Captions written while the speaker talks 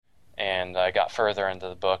And I got further into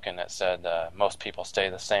the book, and it said most people stay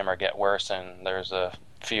the same or get worse, and there's a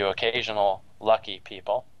few occasional lucky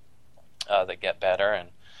people that get better.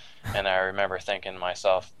 And I remember thinking to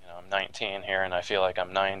myself, I'm 19 here, and I feel like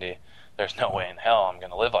I'm 90. There's no way in hell I'm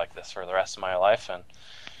going to live like this for the rest of my life. And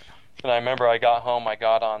I remember I got home, I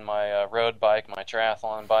got on my road bike, my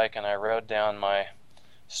triathlon bike, and I rode down my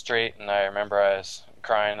street, and I remember I was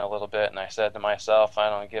crying a little bit, and I said to myself, I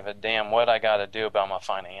don't give a damn what I got to do, but I'm going to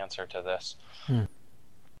find an answer to this.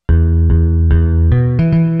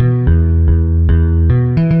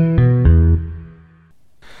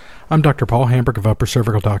 I'm Dr. Paul Hamburg of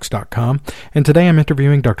UpperCervicalDocs.com, and today I'm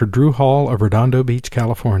interviewing Dr. Drew Hall of Redondo Beach,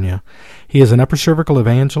 California. He is an upper cervical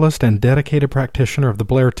evangelist and dedicated practitioner of the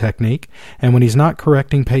Blair Technique, and when he's not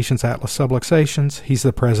correcting patients' atlas subluxations, he's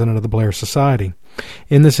the president of the Blair Society.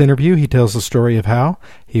 In this interview, he tells the story of how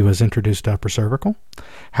he was introduced to upper cervical,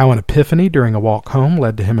 how an epiphany during a walk home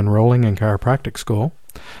led to him enrolling in chiropractic school,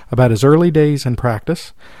 about his early days in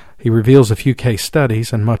practice. He reveals a few case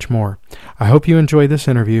studies and much more. I hope you enjoy this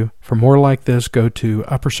interview. For more like this, go to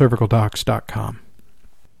UpperCervicalDocs.com.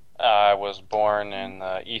 I was born in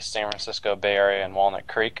the East San Francisco Bay Area in Walnut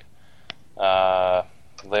Creek.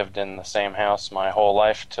 Lived in the same house my whole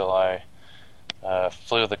life till I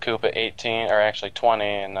flew the coop at 18, or actually 20,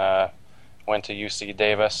 and went to UC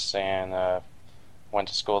Davis and went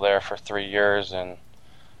to school there for 3 years. And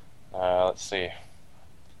let's see,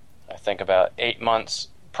 I think about 8 months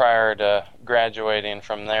prior to graduating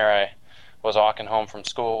from there, I was walking home from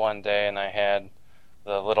school one day, and I had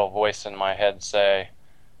the little voice in my head say,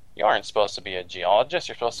 "You aren't supposed to be a geologist,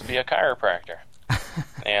 you're supposed to be a chiropractor."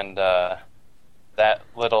 And that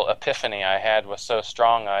little epiphany I had was so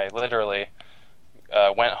strong, I literally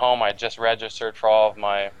went home. I just registered for all of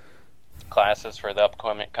my classes for the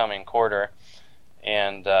upcoming quarter,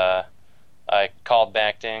 and I called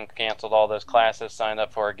back in, canceled all those classes, signed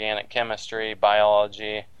up for organic chemistry,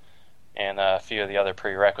 biology, and a few of the other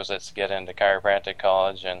prerequisites to get into chiropractic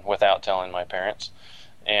college, and without telling my parents.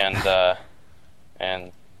 And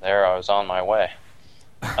and there I was on my way.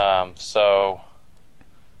 So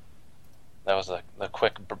that was the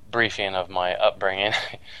quick briefing of my upbringing.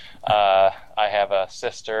 I have a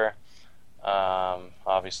sister,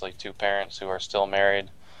 obviously 2 parents who are still married.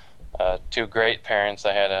 2 great parents.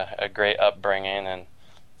 I had a great upbringing, and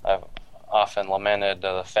I've often lamented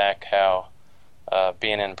the fact how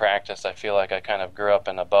being in practice, I feel like I kind of grew up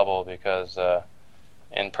in a bubble, because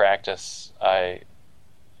in practice,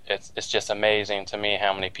 it's just amazing to me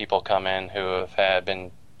how many people come in who have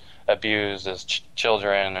been abused as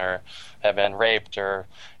children or have been raped, or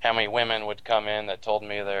how many women would come in that told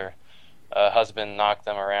me their husband knocked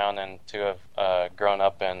them around, and to have grown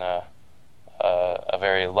up in a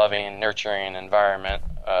very loving, nurturing environment,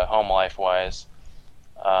 home life-wise.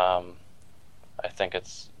 I think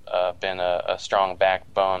it's been a strong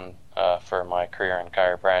backbone for my career in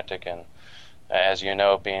chiropractic. And as you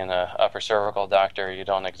know, being an upper cervical doctor, you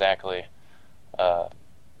don't exactly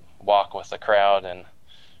walk with the crowd, and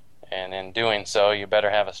in doing so, you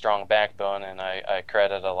better have a strong backbone. And I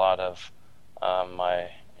credit a lot of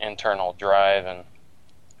my internal drive and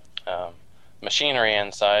machinery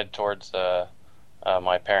inside towards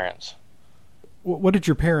my parents. What did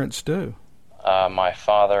your parents do? My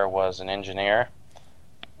father was an engineer.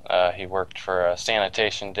 He worked for a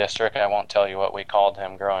sanitation district. I won't tell you what we called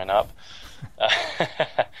him growing up.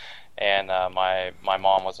 And my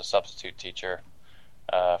mom was a substitute teacher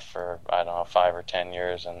for, 5 or 10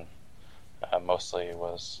 years, and mostly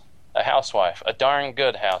was a housewife, a darn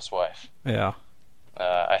good housewife. Yeah.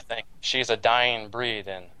 I think she's a dying breed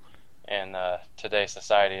in today's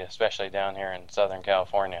society, especially down here in Southern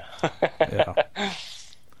California. Yeah.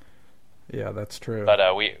 Yeah, that's true.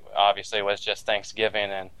 But we obviously, it was just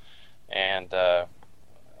Thanksgiving, and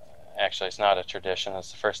actually it's not a tradition.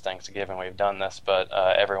 It's the first Thanksgiving we've done this, but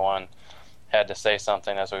everyone had to say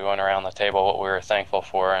something as we went around the table what we were thankful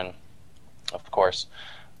for. And of course,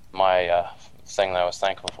 my thing that I was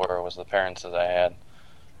thankful for was the parents that I had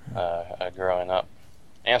growing up,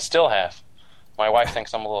 and still have. My wife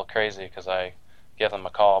thinks I'm a little crazy because I give them a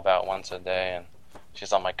call about once a day, and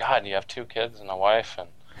she's, "Oh my God, you have 2 kids and a wife and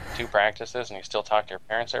 2 practices, and you still talk to your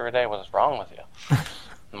parents every day? What is wrong with you?"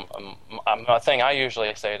 A thing I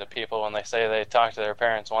usually say to people when they say they talk to their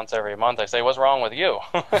parents once every month, I say, "What's wrong with you?"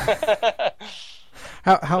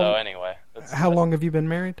 So anyway. How long have you been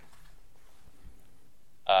married?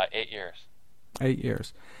 8 years. 8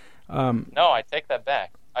 years. No, I take that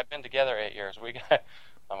back. I've been together 8 years.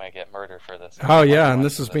 I'm going to get murdered for this. Oh, yeah, and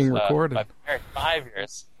this is being recorded. I've been married 5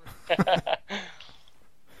 years.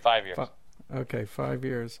 5 years. Okay, 5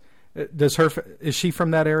 years. Is she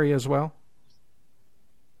from that area as well?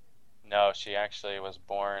 No, she actually was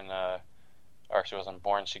born, or she wasn't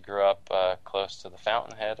born. She grew up close to the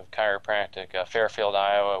fountainhead of chiropractic, Fairfield,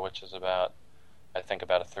 Iowa, which is about, I think,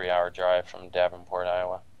 about a 3-hour drive from Davenport,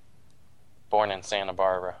 Iowa. Born in Santa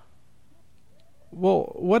Barbara.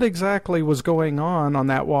 Well, what exactly was going on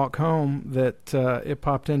that walk home that it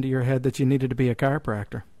popped into your head that you needed to be a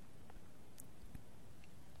chiropractor?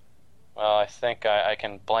 Well, I think I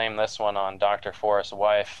can blame this one on Dr. Forrest's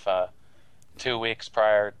wife. 2 weeks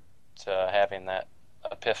prior to having that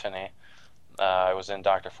epiphany, I was in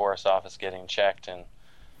Dr. Forrest's office getting checked, and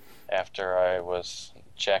after I was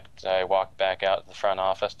checked, I walked back out to the front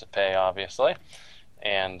office to pay, obviously,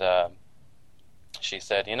 and she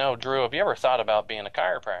said, Drew, have you ever thought about being a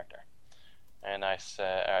chiropractor? And I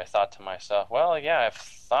thought to myself, well, yeah, I've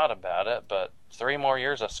thought about it, but 3 more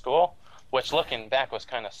years of school, which looking back was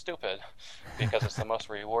kind of stupid because it's the most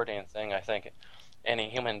rewarding thing I think any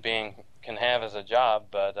human being can have as a job,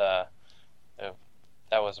 but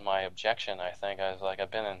that was my objection, I think. I was like,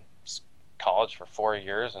 I've been in college for 4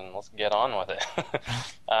 years and let's get on with it.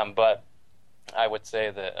 But I would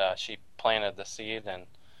say that she planted the seed,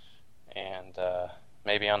 and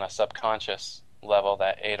maybe on a subconscious level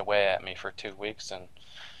that ate away at me for 2 weeks,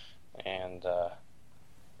 and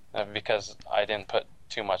because I didn't put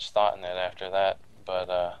too much thought in it after that.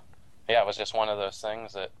 But yeah, it was just one of those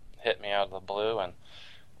things that hit me out of the blue,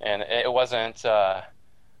 and it wasn't.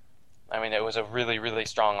 It was a really, really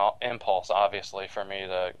strong impulse, obviously, for me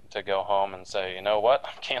to go home and say, you know what,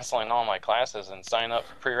 I'm canceling all my classes and sign up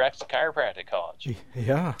for prereqs to chiropractic college.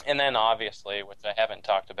 Yeah. And then, obviously, which I haven't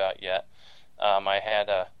talked about yet, I had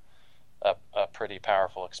a pretty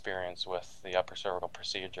powerful experience with the upper cervical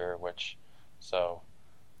procedure, Well,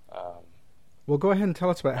 go ahead and tell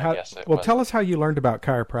us about tell us how you learned about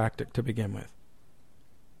chiropractic to begin with.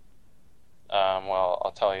 Well,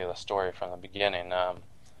 I'll tell you the story from the beginning.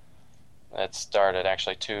 It started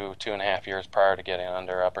actually 2.5 years prior to getting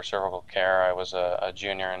under upper cervical care. I was a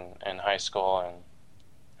junior in high school, and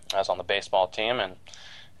I was on the baseball team.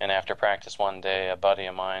 And after practice one day, a buddy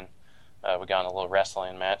of mine, we got in a little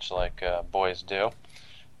wrestling match like boys do,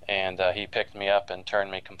 and he picked me up and turned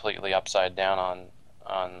me completely upside down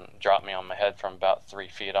dropped me on my head from about 3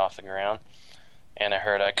 feet off the ground, and I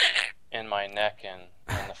heard a in my neck, and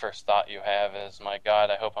the first thought you have is, my God,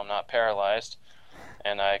 I hope I'm not paralyzed.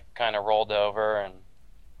 And I kind of rolled over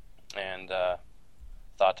and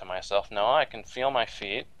thought to myself, no, I can feel my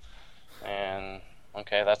feet, and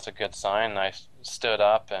okay, that's a good sign. And I stood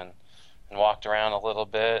up and walked around a little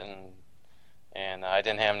bit, and I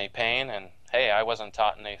didn't have any pain. And hey, I wasn't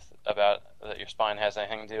taught about that your spine has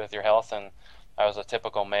anything to do with your health, and I was a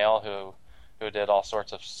typical male who did all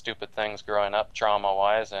sorts of stupid things growing up,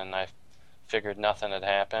 trauma-wise, and I figured nothing had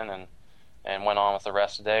happened, and went on with the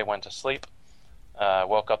rest of the day, went to sleep.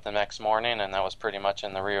 Woke up the next morning, and that was pretty much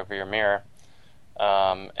in the rearview mirror.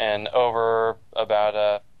 And over about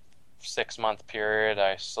a 6-month period,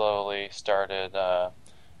 I slowly started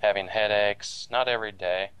having headaches, not every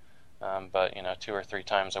day, but 2 or 3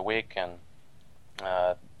 times a week, and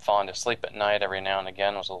falling to sleep at night every now and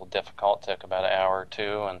again was a little difficult. Took about an hour or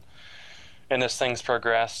two, and as things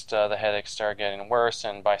progressed, the headaches started getting worse,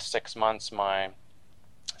 and by 6 months, my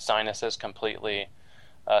sinuses completely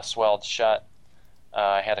swelled shut.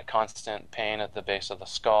 I had a constant pain at the base of the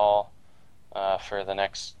skull for the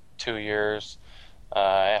next 2 years.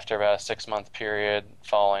 After about a 6-month period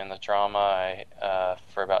following the trauma, I,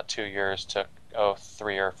 for about 2 years, took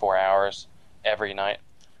 3 or 4 hours every night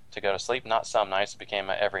to go to sleep. Not some nights, it became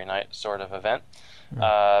an every night sort of event.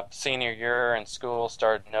 Senior year in school,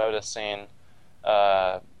 started noticing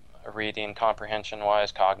reading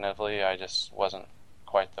comprehension-wise, cognitively, I just wasn't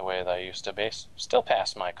quite the way that I used to be. Still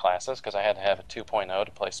passed my classes because I had to have a 2.0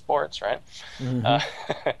 to play sports, right?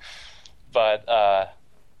 Mm-hmm. But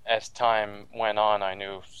as time went on, I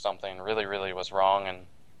knew something really, really was wrong, and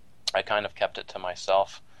I kind of kept it to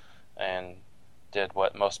myself and did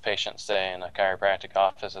what most patients say in a chiropractic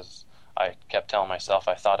office is I kept telling myself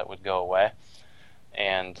I thought it would go away.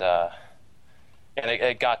 And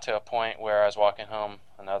it got to a point where I was walking home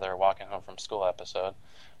from school episode,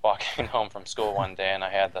 walking home from school one day, and I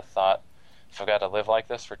had the thought, if I've got to live like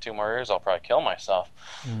this for 2 more years, I'll probably kill myself.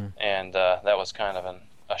 And that was kind of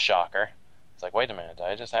a shocker. It's like, wait a minute, did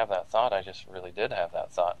I just have that thought? I just really did have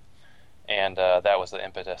that thought. And that was the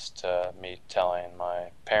impetus to me telling my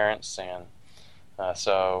parents, and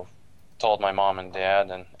so told my mom and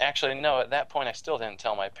dad. And actually, no, at that point I still didn't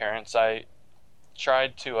tell my parents. I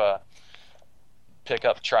tried to pick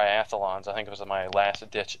up triathlons. I think it was my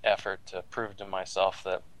last-ditch effort to prove to myself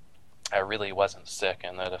that I really wasn't sick,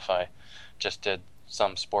 and that if I just did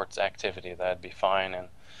some sports activity, that'd be fine.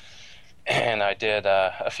 and I did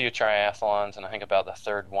a few triathlons, and I think about the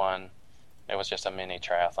third one, it was just a mini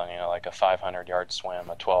triathlon, like a 500-yard swim,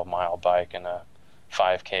 a 12-mile bike, and a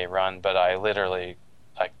 5K run. But I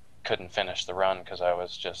couldn't finish the run because I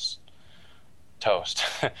was just toast.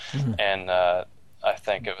 Mm-hmm. And I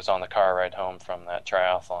think it was on the car ride home from that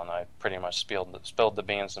triathlon, I pretty much spilled the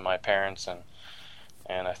beans to my parents,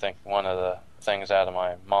 and I think one of the things out of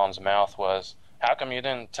my mom's mouth was, "How come you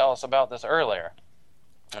didn't tell us about this earlier?"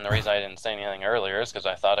 And the reason I didn't say anything earlier is because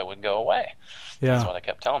I thought it would go away. Yeah. That's what I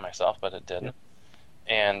kept telling myself, but it didn't.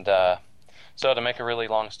 And so to make a really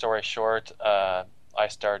long story short, I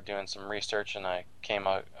started doing some research, and I came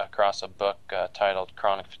across a book titled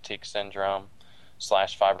Chronic Fatigue Syndrome /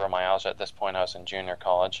 Fibromyalgia. At this point, I was in junior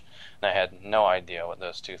college, and I had no idea what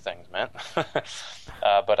those two things meant.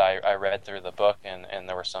 But I read through the book, and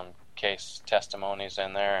there were some case testimonies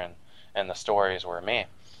in there, and the stories were me.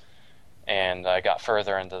 And I got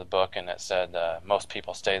further into the book, and it said most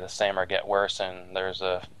people stay the same or get worse, and there's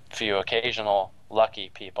a few occasional lucky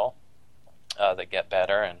people that get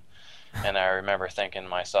better. And I remember thinking to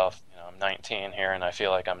myself, I'm 19 here, and I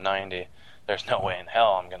feel like I'm 90. There's no way in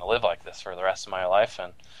hell I'm going to live like this for the rest of my life.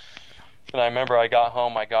 And I remember I got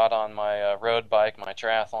home, I got on my road bike, my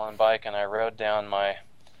triathlon bike, and I rode down my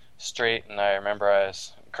street, and I remember I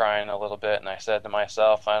was crying a little bit, and I said to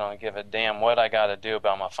myself, I don't give a damn what I got to do, but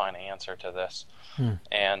I'm going to find an answer to this.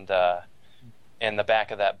 And in the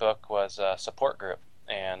back of that book was a support group,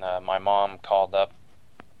 and my mom called up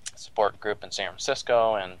a support group in San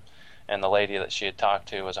Francisco, and the lady that she had talked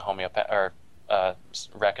to was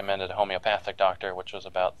recommended a homeopathic doctor, which was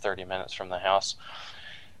about 30 minutes from the house.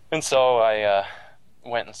 And so I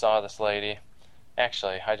went and saw this lady.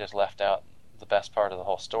 Actually, I just left out the best part of the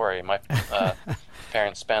whole story. My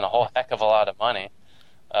parents spent a whole heck of a lot of money.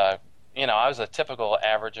 I was a typical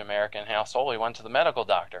average American household. We went to the medical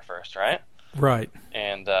doctor first, right? Right.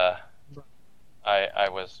 And I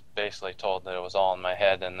was basically told that it was all in my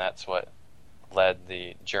head, and that's what led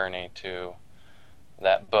the journey to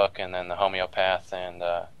that book, and then the homeopath, and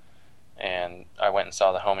I went and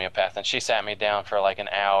saw the homeopath, and she sat me down for like an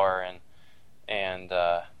hour and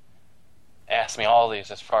asked me all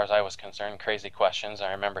these, as far as I was concerned, crazy questions.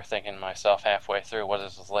 I remember thinking to myself halfway through, what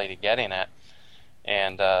is this lady getting at?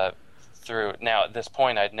 And now at this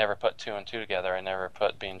point, I'd never put two and two together. I never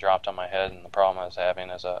put being dropped on my head and the problem I was having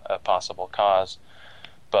as a possible cause.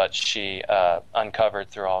 But she uncovered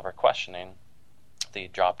through all of her questioning the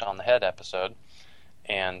dropped on the head episode,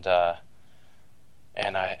 and I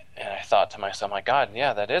thought to myself, my God,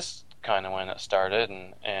 yeah, that is kind of when it started.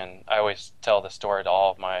 And I always tell the story to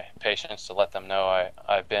all of my patients to let them know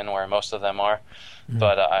I've been where most of them are. Mm-hmm.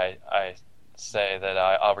 But I say that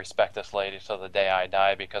I'll respect this lady till the day I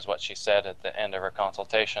die, because what she said at the end of her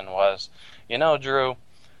consultation was, Drew,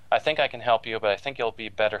 I think I can help you, but I think you'll be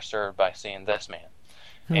better served by seeing this man.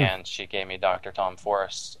 And she gave me Dr. Tom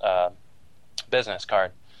Forrest's business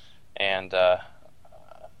card. And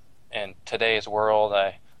in today's world,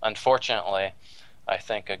 unfortunately, I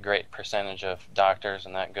think a great percentage of doctors,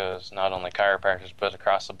 and that goes not only chiropractors but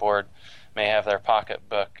across the board, may have their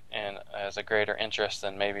pocketbook and as a greater interest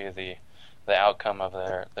than maybe the outcome of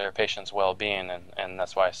their patient's well-being. And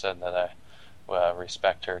that's why I said that I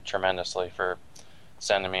respect her tremendously for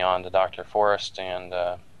sending me on to Dr. Forrest. And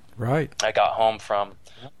right. I got home from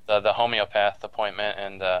the homeopath appointment,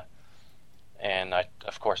 and I,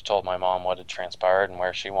 of course, told my mom what had transpired and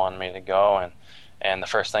where she wanted me to go. And the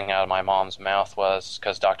first thing out of my mom's mouth was,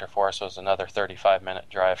 because Dr. Forrest was another 35-minute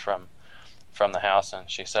drive from the house, and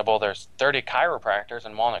she said, well, there's 30 chiropractors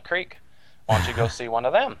in Walnut Creek. Why don't you go see one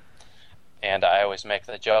of them? And I always make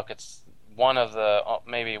the joke, it's one of the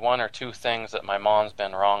maybe one or two things that my mom's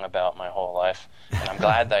been wrong about my whole life. And I'm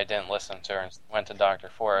glad that I didn't listen to her and went to Dr.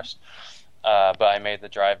 Forrest. But I made the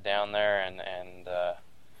drive down there, and it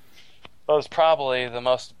was probably the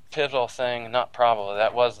most pivotal thing, not probably,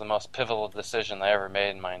 that was the most pivotal decision I ever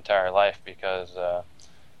made in my entire life, because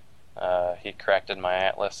he corrected my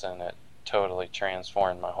atlas, and it totally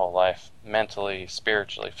transformed my whole life, mentally,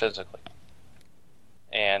 spiritually, physically.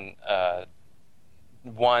 And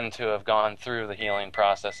one, to have gone through the healing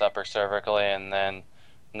process upper cervically, and then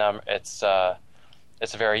it's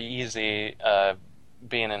very easy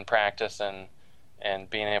being in practice and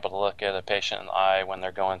being able to look at a patient in the eye when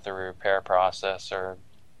they're going through a repair process, or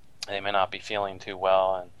they may not be feeling too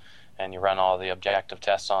well, and you run all the objective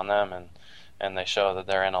tests on them, and they show that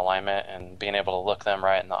they're in alignment, and being able to look them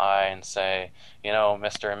right in the eye and say,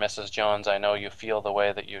 Mr. and Mrs. Jones, I know you feel the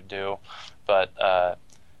way that you do, but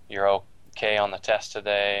you're okay on the test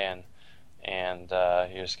today, and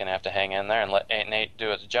you're just going to have to hang in there and let Nate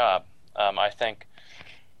do its job. I think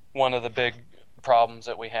one of the big problems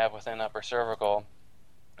that we have within upper cervical,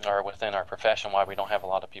 or within our profession, why we don't have a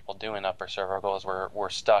lot of people doing upper cervical, is we're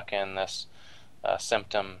stuck in this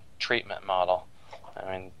symptom treatment model.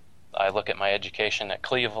 I mean, I look at my education at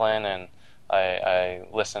Cleveland, and I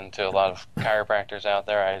listen to a lot of chiropractors out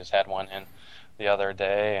there. I just had one in the other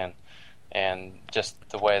day, and just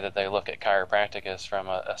the way that they look at chiropractic is from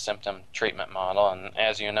a symptom treatment model. And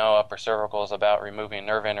as you know, upper cervical is about removing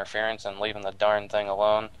nerve interference and leaving the darn thing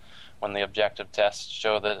alone when the objective tests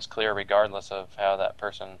show that it's clear regardless of how that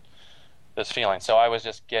person is feeling. So I was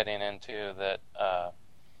just getting into that.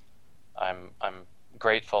 I'm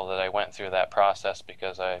grateful that I went through that process,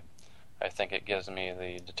 because I think it gives me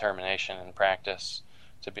the determination and practice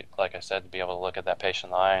to be, like I said, to be able to look at that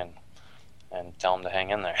patient eye and tell them to hang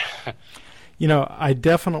in there. I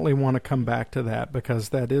definitely want to come back to that, because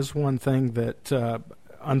that is one thing that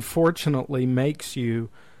unfortunately makes you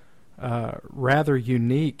rather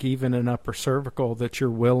unique, even in upper cervical, that you're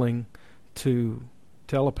willing to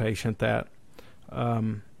tell a patient that,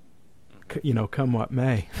 come what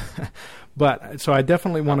may. But so I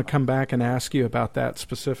definitely want to come back and ask you about that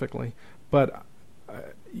specifically. But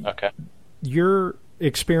okay. Your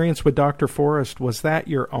experience with Dr. Forrest, was that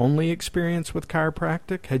your only experience with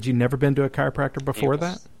chiropractic? Had you never been to a chiropractor before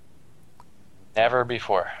that? Never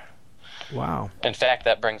before. Wow. In fact,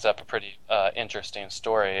 that brings up a pretty interesting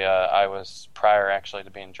story. I was, prior actually to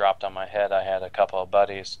being dropped on my head, I had a couple of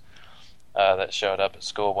buddies that showed up at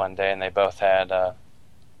school one day, and they both had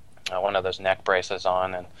one of those neck braces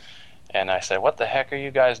on, and I said, "What the heck are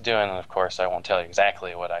you guys doing?" And of course, I won't tell you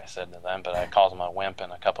exactly what I said to them, but I called them a wimp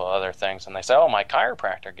and a couple of other things, and they said, "Oh, my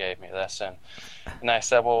chiropractor gave me this," and I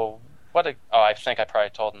said, "Well, I think I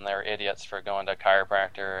probably told them they were idiots for going to a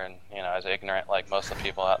chiropractor, and I was ignorant like most of the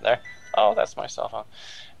people out there." Oh, that's my cell phone.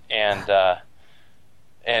 And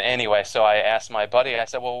anyway, so I asked my buddy, I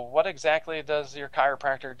said, "Well, what exactly does your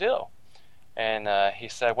chiropractor do?" And he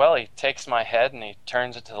said, "Well, he takes my head and he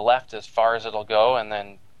turns it to the left as far as it'll go, and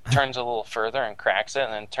then turns it a little further and cracks it,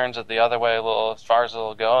 and then turns it the other way a little as far as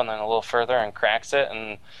it'll go, and then a little further and cracks it."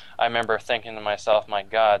 And I remember thinking to myself, my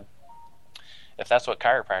God, if that's what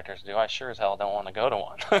chiropractors do, I sure as hell don't want to go to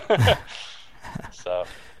one. So,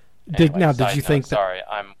 anyway, did you think that? Sorry,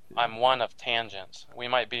 I'm one of tangents. We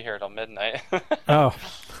might be here till midnight. Oh.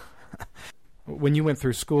 When you went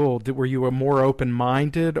through school, were you more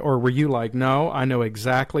open-minded, or were you like, no, I know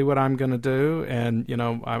exactly what I'm going to do, and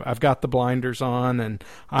I've got the blinders on, and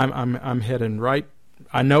I'm heading right.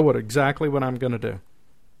 I know exactly what I'm going to do.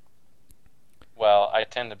 Well, I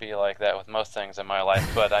tend to be like that with most things in my life,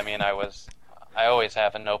 but I mean, I always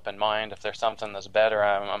have an open mind. If there's something that's better,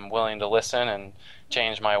 I'm willing to listen and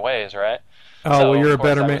change my ways, right? Oh, so, well, you're a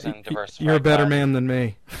better man. You're a better man than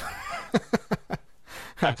me.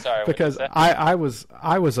 I'm sorry. Because I was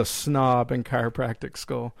a snob in chiropractic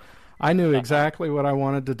school. I knew exactly what I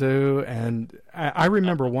wanted to do, and I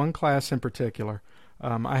remember one class in particular.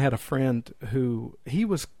 I had a friend who he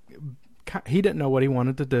didn't know what he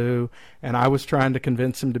wanted to do, and I was trying to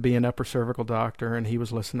convince him to be an upper cervical doctor, and he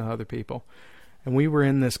was listening to other people. And we were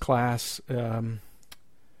in this class.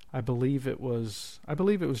 I believe it was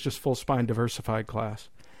just full spine diversified class,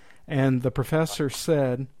 and the professor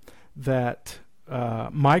said that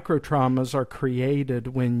microtraumas are created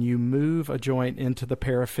when you move a joint into the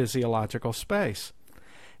paraphysiological space.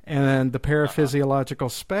 And the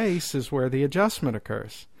paraphysiological space is where the adjustment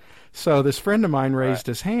occurs. So this friend of mine raised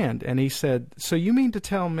his hand, and he said, "So you mean to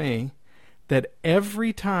tell me that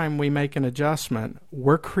every time we make an adjustment,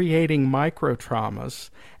 we're creating microtraumas,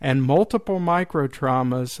 and multiple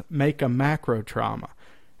microtraumas make a macrotrauma?"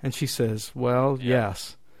 And she says, "Well,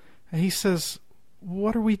 yes." And he says,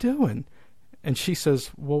 "What are we doing?" And she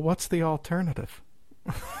says, "Well, what's the alternative?"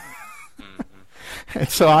 Mm-hmm. And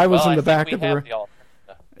so I was in the back of the room.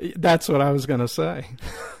 That's what I was going to say.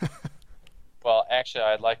 Well, actually,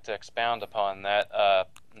 I'd like to expound upon that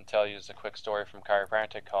and tell you a quick story from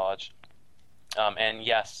chiropractic college. And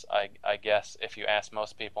yes, I guess if you ask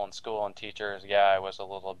most people in school and teachers, yeah, I was a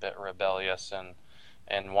little bit rebellious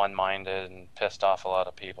and one-minded and pissed off a lot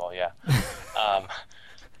of people, yeah.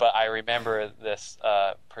 But I remember this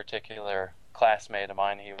particular classmate of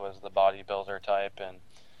mine. He was the bodybuilder type,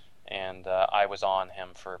 and I was on him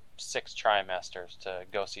for 6 trimesters to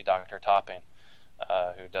go see Dr. Topping,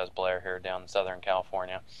 who does Blair here down in Southern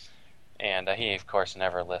California. And he, of course,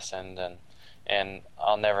 never listened. And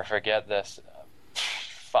I'll never forget this.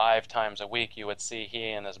 5 times a week, you would see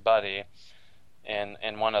he and his buddy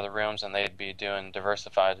in one of the rooms, and they'd be doing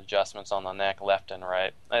diversified adjustments on the neck, left and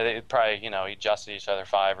right. They'd probably, adjusted each other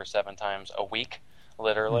 5 or 7 times a week,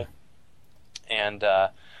 literally. And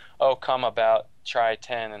come about try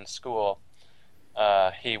 10 in school.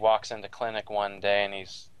 He walks into clinic one day and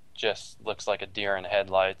he's just looks like a deer in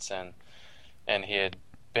headlights, and he had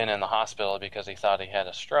been in the hospital because he thought he had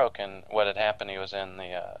a stroke. And what had happened, he was in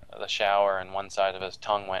the shower and one side of his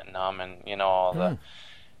tongue went numb, and all the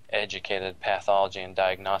educated pathology and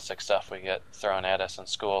diagnostic stuff we get thrown at us in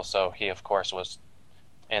school. So he, of course, was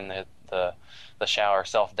in the shower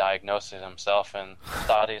self-diagnosing himself and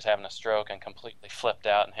thought he was having a stroke and completely flipped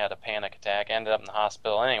out and had a panic attack, ended up in the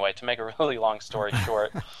hospital. Anyway, to make a really long story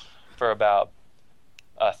short, for about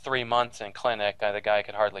 3 months in clinic, the guy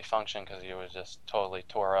could hardly function because he was just totally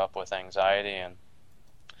tore up with anxiety. And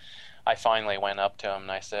I finally went up to him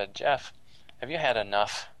and I said, "Jeff, have you had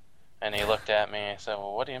enough?" And he looked at me and he said,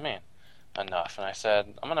 "Well, what do you mean, enough?" And I said,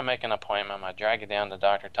 "I'm going to make an appointment. I'm going to drag you down to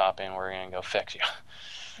Dr. Topping and we're going to go fix you."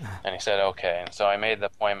 And he said, "Okay." And so I made the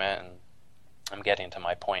appointment, and I'm getting to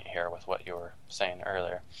my point here with what you were saying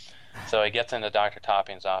earlier. So he gets into Dr.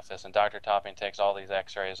 Topping's office, and Dr. Topping takes all these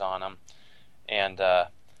x-rays on him. And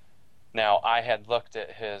now I had looked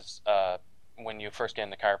at his, when you first get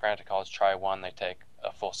into chiropractic college, try one, they take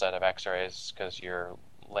a full set of x-rays because you're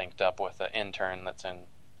linked up with the intern that's in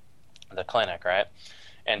the clinic, right?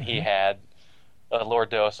 And he had a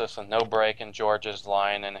lordosis with no break in George's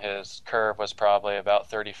line, and his curve was probably about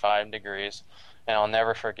 35 degrees. And I'll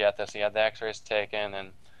never forget this. He had the x-rays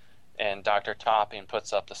taken, and Dr. Topping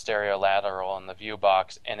puts up the stereolateral in the view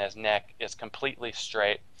box, and his neck is completely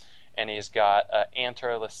straight, and he's got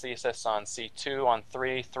anterolisthesis on C2 on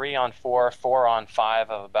 3, 3 on 4, 4 on 5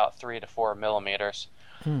 of about 3 to 4 millimeters.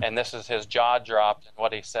 And this is his jaw dropped, and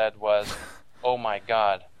what he said was, "Oh my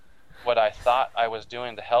God, what I thought I was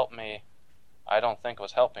doing to help me, I don't think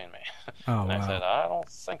was helping me." Oh, and I wow. said, "I don't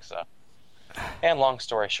think so." And long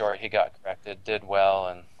story short, he got corrected, did well,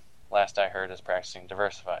 and last I heard is practicing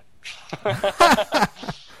diversified.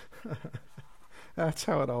 That's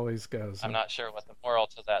how it always goes. I'm not sure what the moral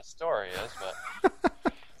to that story is,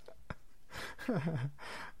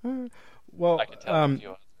 but well, I could tell you a few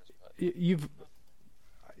others. But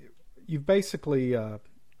you've basically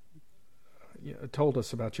told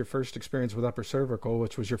us about your first experience with upper cervical,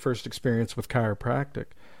 which was your first experience with chiropractic,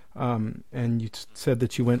 and you said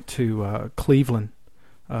that you went to Cleveland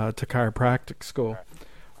to chiropractic school.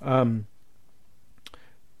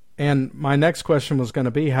 And my next question was going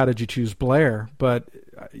to be, how did you choose Blair? But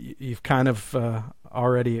you've kind of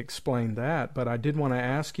already explained that. But I did want to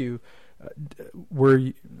ask you, were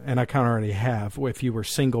you, and I kind of already have, if you were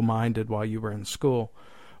single-minded while you were in school.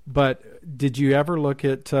 But did you ever look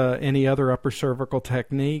at any other upper cervical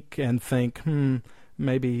technique and think,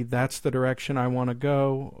 maybe that's the direction I want to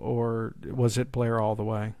go, or was it Blair all the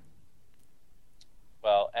way?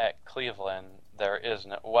 Well, at Cleveland, there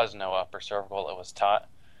was no upper cervical that was taught.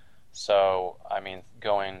 So, I mean,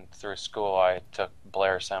 going through school, I took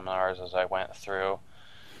Blair seminars as I went through.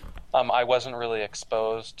 I wasn't really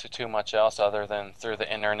exposed to too much else other than through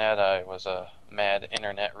the internet. I was a mad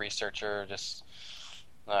internet researcher.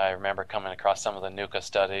 I remember coming across some of the NUCA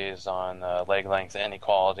studies on leg length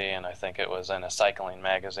inequality, and I think it was in a cycling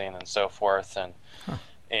magazine and so forth.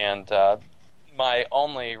 And my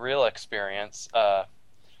only real experience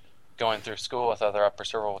going through school with other upper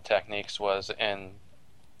cervical techniques was in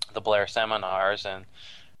the Blair seminars,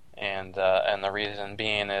 and the reason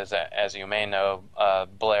being is that, as you may know,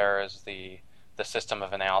 Blair is the system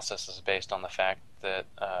of analysis is based on the fact that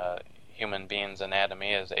human beings'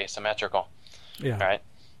 anatomy is asymmetrical. Yeah. Right.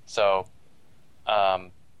 So,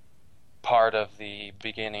 part of the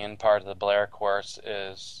the Blair course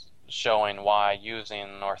is showing why using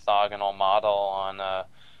an orthogonal model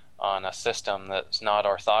on a system that's not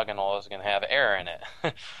orthogonal is going to have error in it.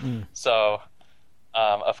 So,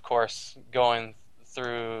 of course, going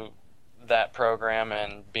through that program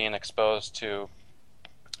and being exposed to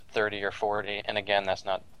 30 or 40, and again, that's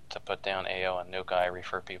not to put down AO and NUCA. I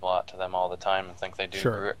refer people out to them all the time and think they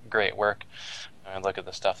do great work. And look at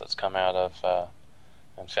the stuff that's come out of,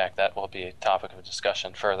 in fact, that will be a topic of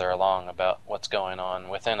discussion further along about what's going on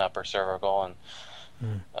within upper cervical and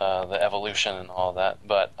the evolution and all that.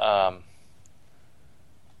 But,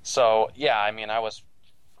 so, yeah, I mean, I was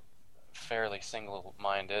fairly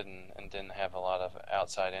single-minded and didn't have a lot of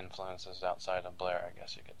outside influences outside of Blair, I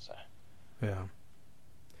guess you could say.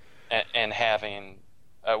 Yeah. And having,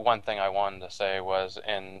 one thing I wanted to say was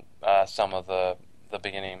in some of the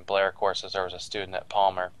beginning Blair courses, there was a student at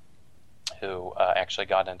Palmer who actually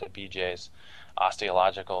got into BJ's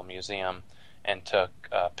osteological museum and took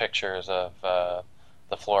pictures of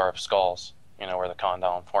the floor of skulls, where the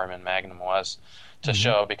condyle foramen magnum was, to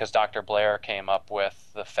show, because Dr. Blair came up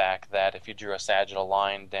with the fact that if you drew a sagittal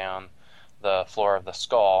line down the floor of the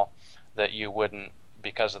skull, that you wouldn't,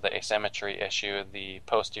 because of the asymmetry issue, the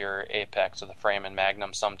posterior apex of the foramen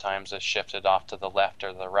magnum sometimes is shifted off to the left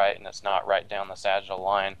or the right, and it's not right down the sagittal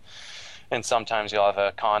line. And sometimes you'll have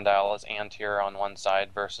a condyle as anterior on one side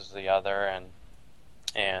versus the other,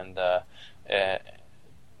 and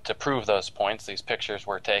to prove those points, these pictures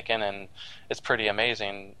were taken, and it's pretty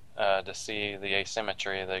amazing to see the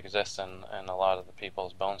asymmetry that exists in a lot of the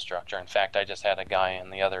people's bone structure. In fact, I just had a guy in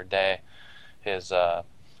the other day, his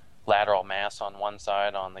lateral mass on one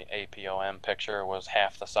side on the APOM picture was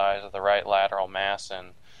half the size of the right lateral mass,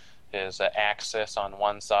 and his axis on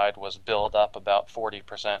one side was built up about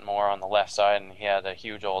 40% more on the left side, and he had a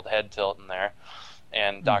huge old head tilt in there.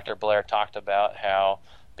 And Dr. Blair talked about how,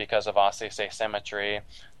 because of osseous asymmetry,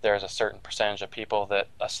 there's a certain percentage of people that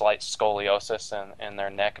a slight scoliosis in their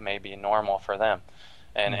neck may be normal for them.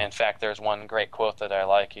 And in fact, there's one great quote that I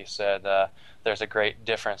like. He said, there's a great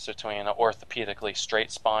difference between an orthopedically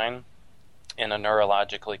straight spine and a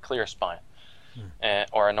neurologically clear spine,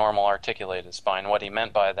 or a normal articulated spine. What he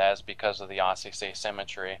meant by that is because of the osseous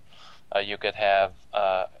asymmetry, you could have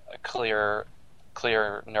a clear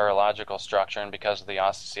neurological structure, and because of the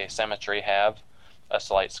osseous asymmetry, have a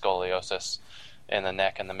slight scoliosis in the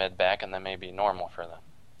neck and the mid-back, and that may be normal for them.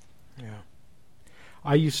 Yeah.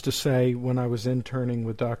 I used to say when I was interning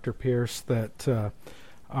with Dr. Pierce that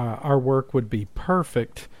our work would be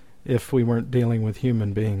perfect if we weren't dealing with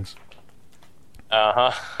human beings.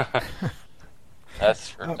 Uh-huh. That's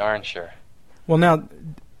for darn sure. Well, now,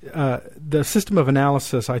 the system of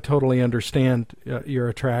analysis, I totally understand your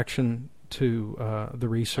attraction to the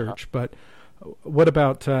research, but what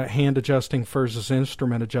about hand adjusting versus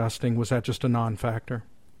instrument adjusting? Was that just a non-factor?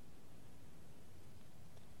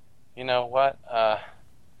 You know what?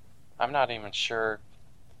 I'm not even sure,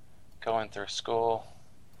 going through school,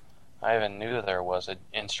 I even knew there was an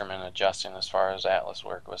instrument adjusting as far as Atlas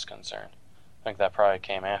work was concerned. I think that probably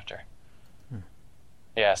came after.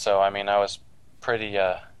 Yeah, so I mean, I was pretty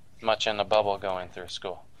much in the bubble going through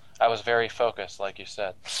school. I was very focused, like you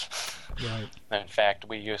said. Right. In fact,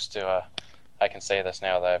 we used to, I can say this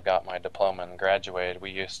now that I've got my diploma and graduated, we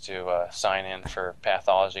used to sign in for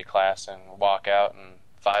pathology class and walk out, and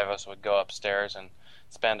 5 of us would go upstairs and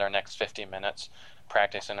spend our next 50 minutes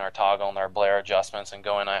practicing our toggle and our Blair adjustments and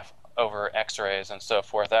going over x-rays and so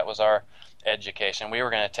forth. That was our education. We were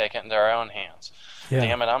going to take it into our own hands. Yeah.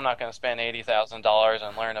 Damn it, I'm not going to spend $80,000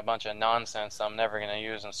 and learn a bunch of nonsense I'm never going to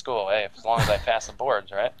use in school. Hey, as long as I pass the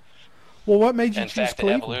boards, right? Well, what made you choose Cleveland? In fact,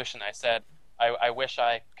 at Evolution, I said, I wish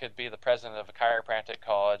I could be the president of a chiropractic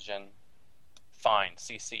college, and fine,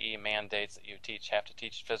 CCE mandates that you have to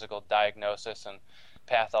teach physical diagnosis and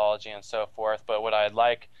pathology and so forth, but what I'd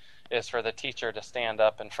like is for the teacher to stand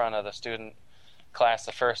up in front of the student class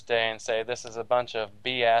the first day and say, this is a bunch of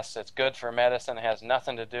BS, it's good for medicine, it has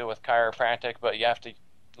nothing to do with chiropractic, but you have to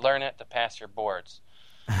learn it to pass your boards.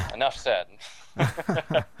 Enough said.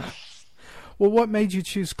 Well, what made you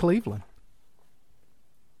choose Cleveland?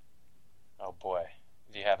 Oh boy,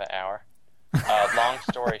 do you have an hour? Long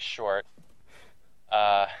story short,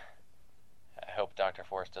 I hope Dr.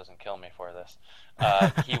 Forrest doesn't kill me for this.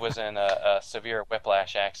 He was in a severe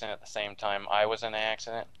whiplash accident at the same time I was in an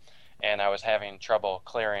accident, and I was having trouble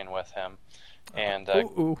clearing with him. And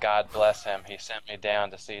God bless him, he sent me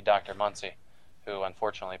down to see Dr. Muncie, who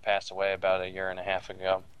unfortunately passed away about 1.5 years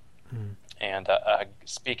ago. And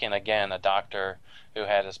speaking again, a doctor who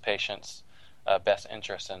had his patient's best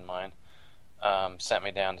interest in mind, sent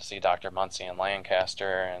me down to see Dr. Muncie in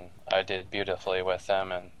Lancaster, and I did beautifully with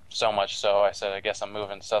him, and so much so I said, I guess I'm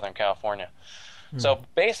moving to Southern California. So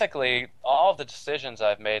basically, all of the decisions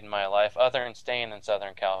I've made in my life, other than staying in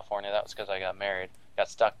Southern California, that was because I got married, got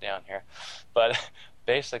stuck down here, but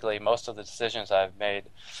basically most of the decisions I've made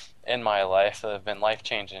in my life that have been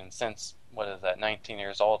life-changing since, 19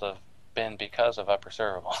 years old, have been because of upper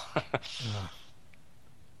cervical.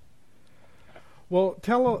 Well,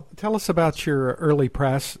 tell us about your early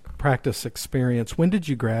practice experience. When did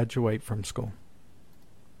you graduate from school?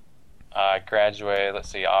 I graduated,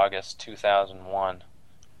 August 2001.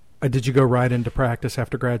 Did you go right into practice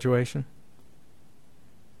after graduation?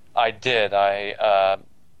 I did. I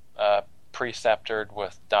preceptored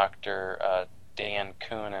with Dr. Dan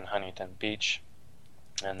Kuhn in Huntington Beach,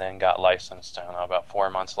 and then got licensed about 4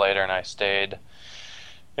 months later, and I stayed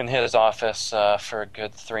in his office for a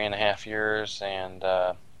good 3.5 years, and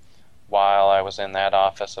while I was in that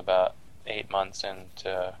office, about 8 months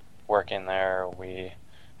into working there,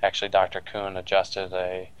 Dr. Kuhn adjusted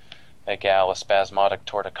a gal with spasmodic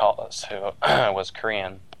torticollis who was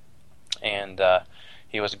Korean, and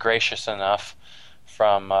he was gracious enough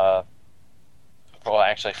from well,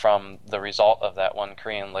 actually, from the result of that one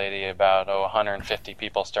Korean lady, about 150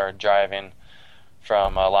 people started driving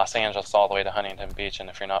from Los Angeles all the way to Huntington Beach. And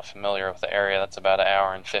if you're not familiar with the area, that's about an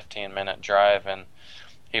hour and 15-minute drive. And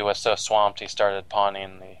he was so swamped, he started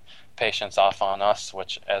pawning the patients off on us,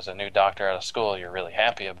 which, as a new doctor out of school, you're really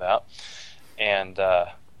happy about. And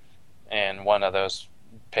one of those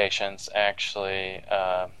patients actually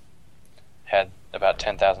had about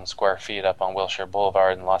 10,000 square feet up on Wilshire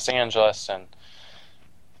Boulevard in Los Angeles, and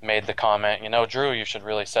made the comment, Drew, you should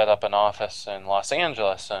really set up an office in Los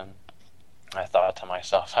Angeles. And I thought to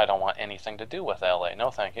myself, I don't want anything to do with LA. No,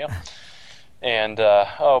 thank you. And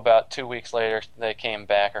about 2 weeks later, they came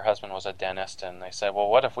back. Her husband was a dentist, and they said, well,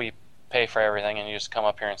 what if we pay for everything and you just come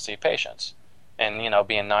up here and see patients? And,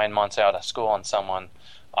 being 9 months out of school and someone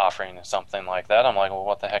offering something like that, I'm like, well,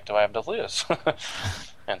 what the heck do I have to lose?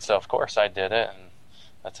 And so, of course, I did it, and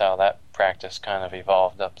that's how that practice kind of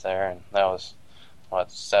evolved up there. And that was,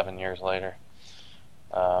 7 years later.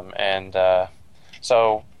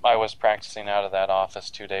 So I was practicing out of that office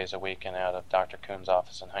 2 days a week and out of Dr. Kuhn's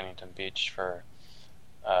office in Huntington Beach for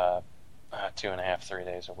 2.5, 3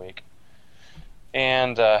 days a week.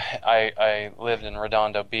 And I lived in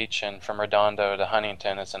Redondo Beach, and from Redondo to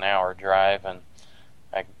Huntington it's an hour drive, and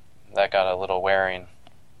that got a little wearing,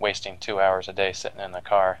 wasting 2 hours a day sitting in the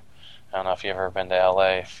car. I don't know if you've ever been to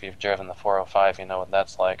LA. If you've driven the 405, you know what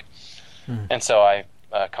that's like. And so I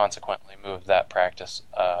consequently moved that practice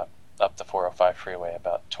up the 405 freeway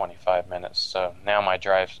about 25 minutes. So now my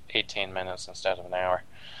drive's 18 minutes instead of an hour.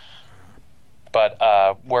 But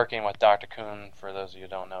working with Dr. Kuhn, for those of you who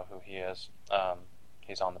don't know who he is,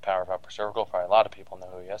 he's on the Power of Upper Cervical. Probably a lot of people know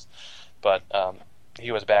who he is. But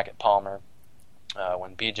he was back at Palmer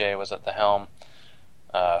when BJ was at the helm.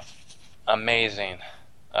 Amazing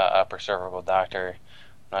upper cervical doctor.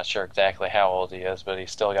 I'm not sure exactly how old he is, but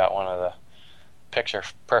he's still got one of the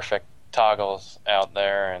picture-perfect toggles out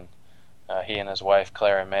there, and he and his wife,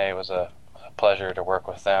 Clara May, was a pleasure to work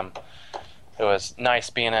with them. It was nice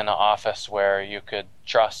being in an office where you could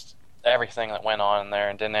trust everything that went on in there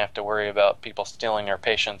and didn't have to worry about people stealing your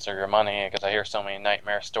patients or your money, because I hear so many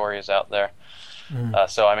nightmare stories out there.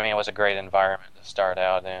 So, it was a great environment to start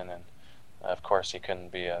out in, and of course, you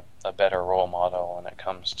couldn't be a better role model when it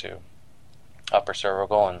comes to upper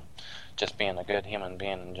cervical and just being a good human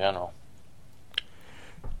being in general.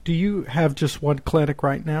 Do you have just one clinic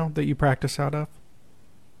right now that you practice out of?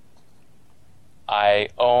 I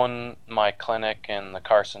own my clinic in the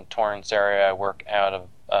Carson Torrance area. I work out of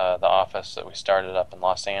the office that we started up in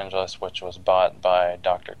Los Angeles, which was bought by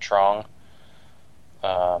Dr. Trong.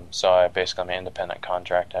 So I basically am an independent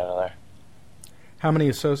contract out of there. How many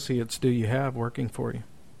associates do you have working for you?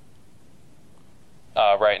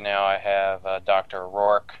 Right now I have Dr.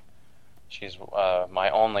 Rourke. She's my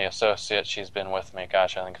only associate. She's been with me, I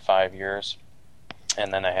think 5 years.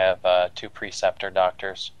 And then I have 2 preceptor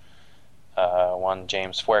doctors. One,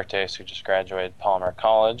 James Fuertes, who just graduated Palmer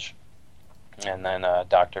College. And then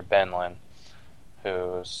Dr. Benlin,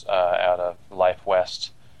 who's out of Life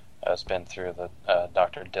West, has been through the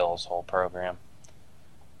Dr. Dill's whole program.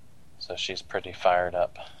 So she's pretty fired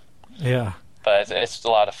up. Yeah. But it's a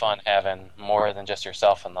lot of fun having more than just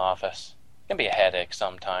yourself in the office. It can be a headache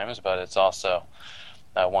sometimes, but it's also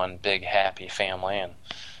one big happy family,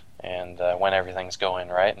 and when everything's going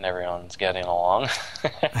right and everyone's getting along.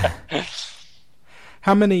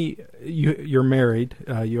 How many, you're married,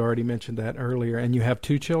 you already mentioned that earlier, and you have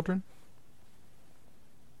 2 children?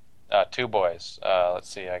 2 boys. Let's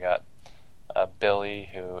see, I got Billy,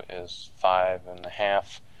 who is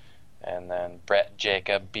 5.5, and then Brett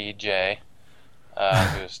Jacob, BJ,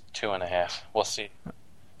 who's 2.5. We'll see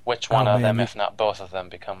which one of them, if not both of them,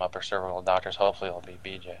 become upper cervical doctors. Hopefully it'll be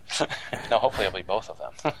BJ. No, hopefully it'll be both of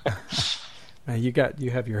them. You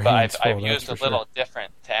have your hands full. I've used a little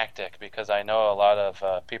different tactic, because I know a lot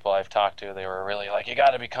of people I've talked to, they were really like, you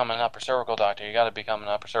got to become an upper cervical doctor, you got to become an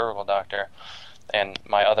upper cervical doctor. And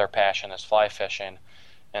my other passion is fly fishing.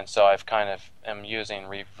 And so I've kind of am using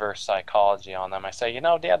reverse psychology on them. I say,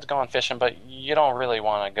 Dad's going fishing, but you don't really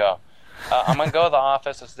want to go. I'm going to go to the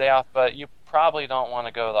office. It's day off, but you probably don't want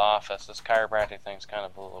to go to the office. This chiropractic thing's kind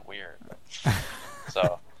of a little weird.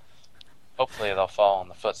 So hopefully they'll follow in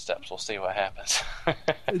the footsteps. We'll see what happens.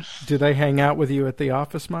 Do they hang out with you at the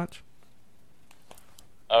office much?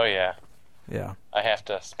 Oh, yeah. Yeah. I have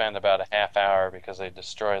to spend about a half hour because they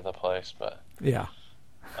destroy the place, but... Yeah.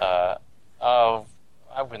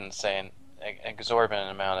 I wouldn't say an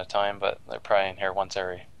exorbitant amount of time, but they're probably in here once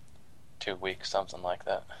every 2 weeks, something like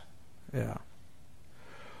that. Yeah.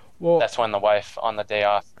 Well, that's when the wife, on the day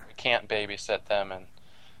off, we can't babysit them, and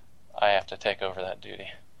I have to take over that duty.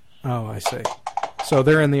 Oh, I see. So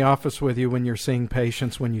they're in the office with you when you're seeing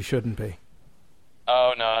patients when you shouldn't be.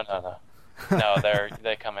 Oh, no. No,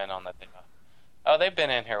 they come in on the day off. Oh, they've been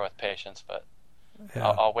in here with patients, but Yeah.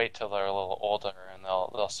 I'll wait till they're a little older and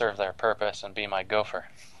they'll serve their purpose and be my gopher.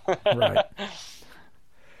 Right.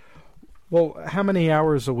 Well, how many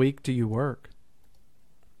hours a week do you work?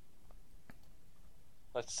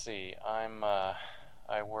 Let's see.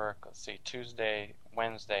 I work, Tuesday,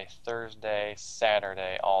 Wednesday, Thursday,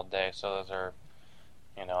 Saturday all day. So those are,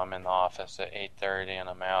 I'm in the office at 8:30 and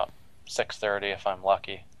I'm out 6:30 if I'm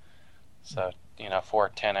lucky. So,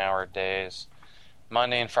 4 10-hour days.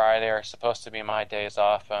 Monday and Friday are supposed to be my days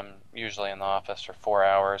off. I'm usually in the office for 4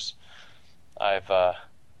 hours. I've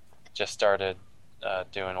just started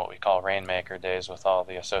doing what we call Rainmaker days with all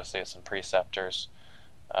the associates and preceptors,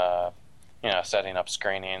 setting up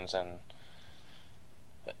screenings, and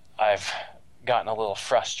I've gotten a little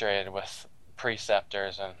frustrated with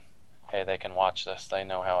preceptors, and hey, they can watch this, they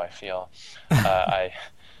know how I feel.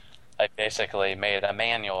 I basically made a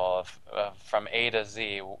manual of from A to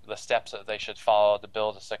Z, the steps that they should follow to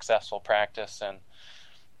build a successful practice,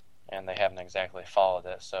 and they haven't exactly followed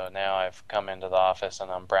it. So now I've come into the office and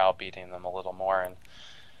I'm browbeating them a little more. And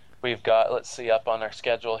we've got, up on our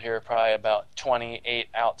schedule here, probably about 28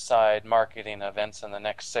 outside marketing events in the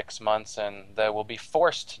next 6 months, and they will be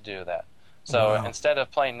forced to do that. So Wow. Instead of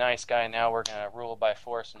playing nice guy, now we're going to rule by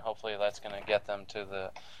force, and hopefully that's going to get them to the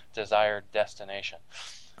desired destination,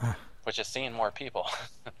 which is seeing more people.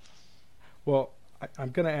 Well,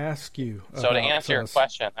 I'm going to ask you. So to answer your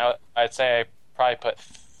question, I'd say I probably put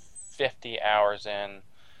 50 hours in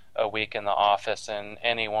a week in the office, and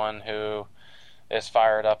anyone who is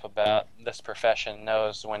fired up about this profession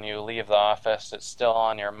knows when you leave the office, it's still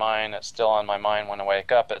on your mind. It's still on my mind when I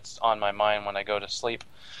wake up. It's on my mind when I go to sleep.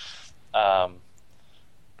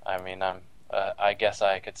 I guess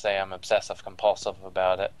I could say I'm obsessive compulsive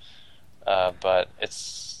about it, but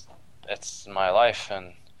it's my life,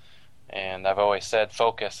 and I've always said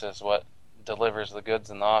focus is what delivers the goods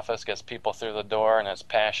in the office, gets people through the door, and it's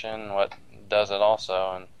passion what does it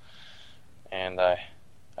also, and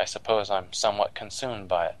I suppose I'm somewhat consumed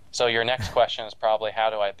by it. So your next question is probably, how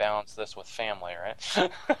do I balance this with family, right?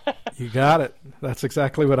 You got it. That's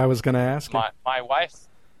exactly what I was going to ask you.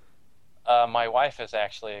 My wife is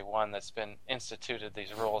actually one that's been instituted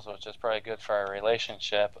these rules, which is probably good for our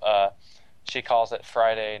relationship. She calls it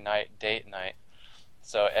Friday night date night.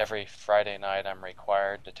 So every Friday night I'm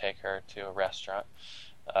required to take her to a restaurant.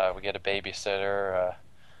 We get a babysitter.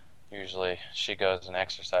 Usually she goes and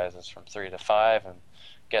exercises from 3 to 5 and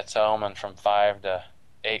gets home, and from 5 to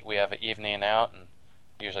 8 we have an evening out and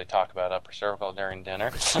usually talk about upper cervical during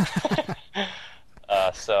dinner.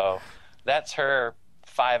 So that's her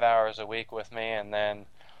 5 hours a week with me, and then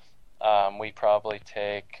we probably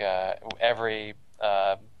take every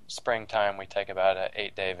springtime we take about an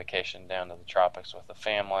 8-day vacation down to the tropics with the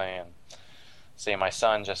family. And see, my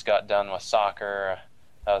son just got done with soccer.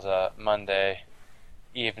 That was a Monday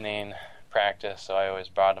evening practice, so I always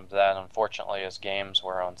brought him to that. Unfortunately, his games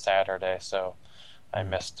were on Saturday, so I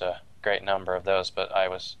missed a great number of those, but I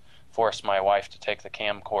forced my wife to take the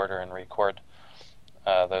camcorder and record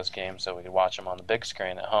those games so we could watch them on the big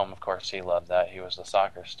screen at home. Of course, he loved that. He was the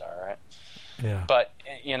soccer star, right? Yeah. But,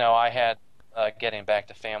 I had, getting back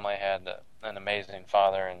to family, I had an amazing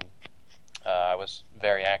father, and I was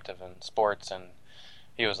very active in sports, and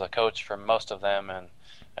he was the coach for most of them, and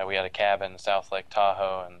we had a cabin in South Lake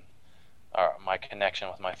Tahoe, and my connection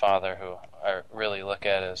with my father, who I really look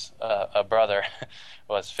at as a brother,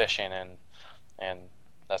 was fishing, and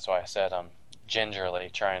that's why I said I'm gingerly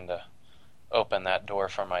trying to open that door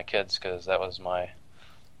for my kids, because that was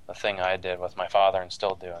the thing I did with my father and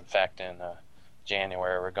still do. In fact, in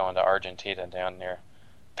January we're going to Argentina down near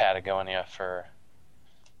Patagonia for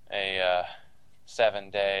a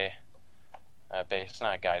 7-day it's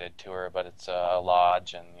not a guided tour, but it's a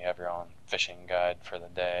lodge, and you have your own fishing guide for the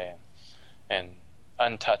day, and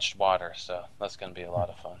untouched water, so that's going to be a lot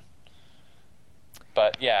of fun.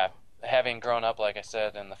 But yeah, having grown up, like I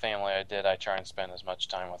said, in the family I try and spend as much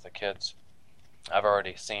time with the kids. I've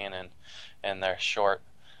already seen in their short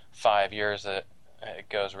 5 years that it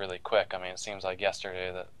goes really quick. I mean, it seems like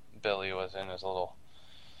yesterday that Billy was in his little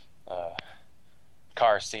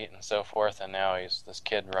car seat and so forth, and now he's this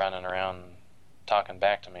kid running around talking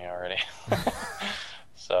back to me already.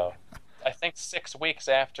 So I think 6 weeks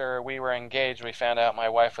after we were engaged, we found out my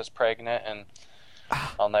wife was pregnant, and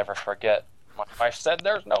I'll never forget, my wife said,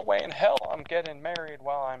 "There's no way in hell I'm getting married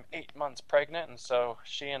while I'm 8 months pregnant." And so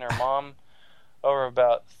she and her mom, over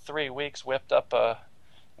about 3 weeks, whipped up a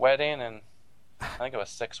wedding, and I think it was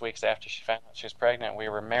 6 weeks after she found out she was pregnant, we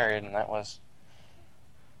were married, and that was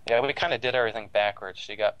Yeah, we kind of did everything backwards.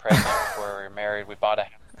 She got pregnant before we were married. We bought a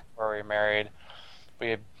house before we were married.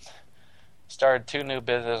 We started 2 new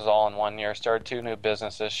businesses all in 1 year. Started 2 new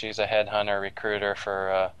businesses. She's a headhunter recruiter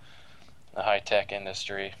for the high-tech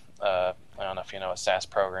industry. I don't know if you know what SAS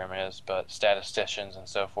program is, but statisticians and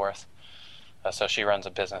so forth. So she runs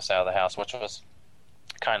a business out of the house, which was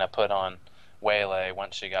kind of put on waylay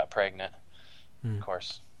once she got pregnant. Of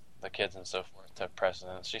course, the kids and so forth took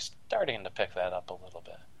precedence. She's starting to pick that up a little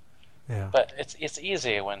bit. Yeah. But it's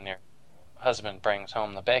easy when your husband brings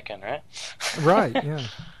home the bacon, right? Right, yeah.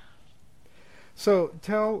 So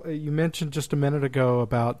you mentioned just a minute ago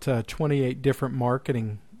about 28 different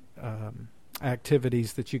marketing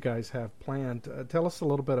activities that you guys have planned. Tell us a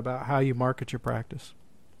little bit about how you market your practice.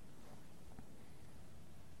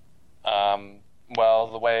 Well,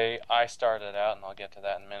 the way I started out, and I'll get to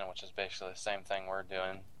that in a minute, which is basically the same thing we're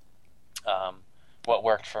doing, what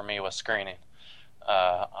worked for me was screening.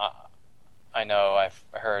 I know I've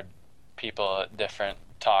heard people at different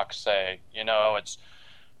talks say, it's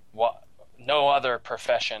what no other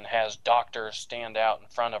profession has doctors stand out in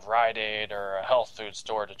front of Rite Aid or a health food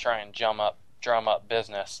store to try and drum up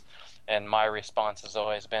business. And my response has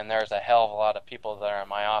always been, there's a hell of a lot of people that are in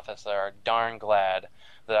my office that are darn glad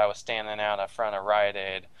that I was standing out in front of Rite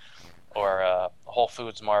Aid or Whole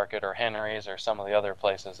Foods Market or Henry's or some of the other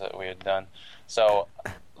places that we had done. So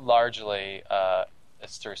largely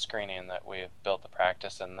it's through screening that we've built the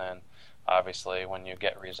practice, and then obviously when you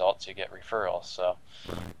get results you get referrals. So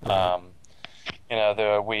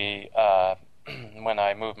when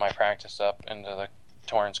I moved my practice up into the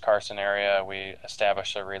Torrance Carson area, we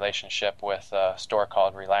established a relationship with a store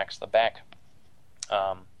called Relax the Back.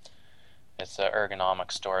 It's an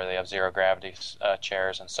ergonomic store. They have zero gravity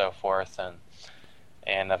chairs and so forth,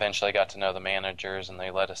 and eventually got to know the managers, and they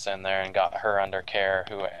let us in there and got her under care,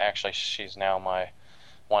 who actually she's now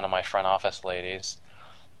one of my front office ladies.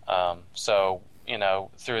 So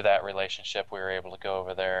through that relationship we were able to go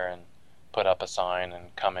over there and put up a sign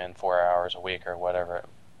and come in 4 hours a week or whatever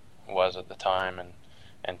it was at the time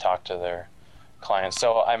and talk to their clients.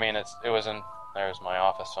 So I mean there's my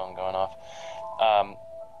office phone going off.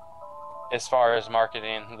 As far as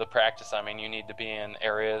marketing the practice, I mean, you need to be in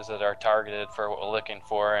areas that are targeted for what we're looking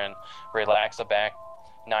for, and Relax the Back,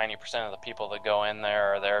 90% of the people that go in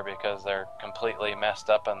there are there because they're completely messed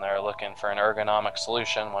up and they're looking for an ergonomic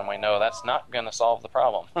solution, when we know that's not going to solve the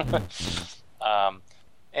problem.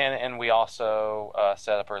 And we also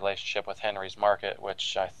set up a relationship with Henry's Market,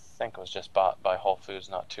 which I think was just bought by Whole Foods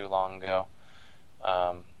not too long ago.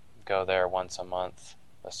 Go there once a month.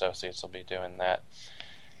 Associates will be doing that.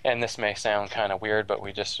 And this may sound kind of weird, but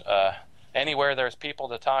we just anywhere there's people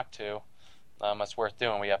to talk to, it's worth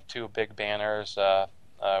doing. We have 2 big banners,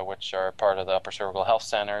 which are part of the upper cervical health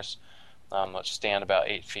centers, which stand about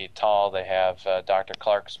 8 feet tall. They have Dr.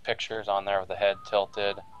 Clark's pictures on there with the head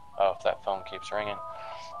tilted. Oh, if that phone keeps ringing.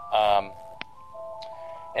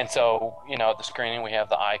 And so, at the screening we have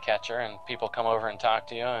the eye catcher, and people come over and talk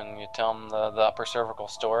to you, and you tell them the upper cervical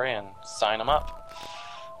story and sign them up.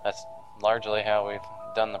 That's largely how we've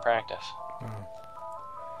done the practice.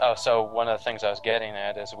 Oh, so one of the things I was getting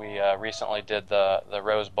at is we recently did the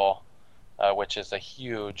Rose Bowl, which is a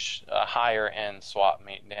huge, higher end swap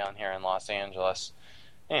meet down here in Los Angeles.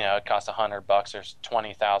 It costs $100. There's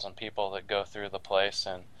 20,000 people that go through the place,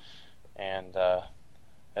 and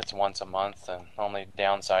it's once a month. And only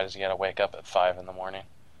downside is you got to wake up at 5 in the morning.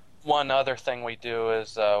 One other thing we do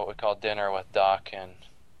is what we call Dinner with Doc, and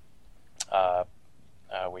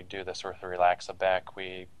we do this with Relax the Back.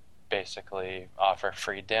 We basically offer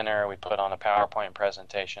free dinner. We put on a PowerPoint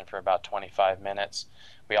presentation for about 25 minutes.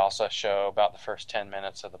 We also show about the first 10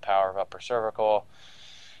 minutes of the power of upper cervical.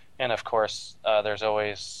 And of course, there's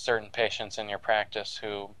always certain patients in your practice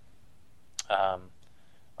who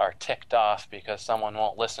are ticked off because someone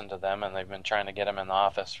won't listen to them, and they've been trying to get them in the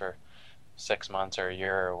office for 6 months or a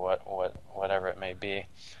year or whatever it may be.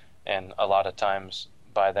 And a lot of times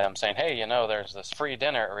by them saying, hey, there's this free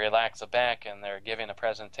dinner at Relax the Back, and they're giving a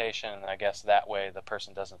presentation, and I guess that way the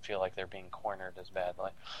person doesn't feel like they're being cornered as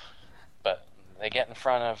badly. But they get in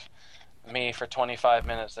front of me for 25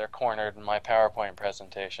 minutes, they're cornered in my PowerPoint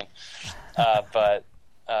presentation.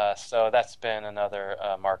 So that's been another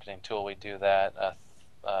marketing tool. We do that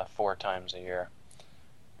 4 times a year,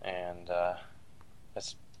 and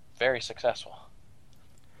it's very successful.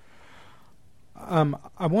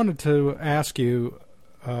 I wanted to ask you,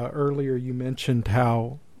 earlier you mentioned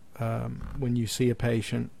how when you see a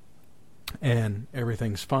patient and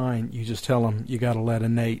everything's fine, you just tell them you got to let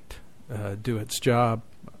innate do its job.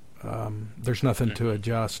 There's nothing to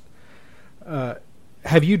adjust.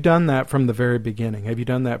 Have you done that from the very beginning? Have you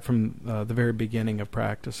done that from the very beginning of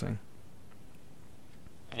practicing?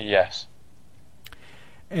 Yes.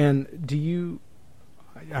 And do you,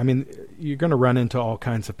 I mean, you're going to run into all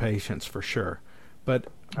kinds of patients for sure, but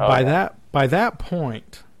by that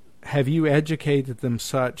point, have you educated them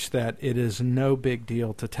such that it is no big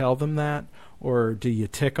deal to tell them that? Or do you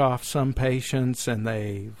tick off some patients and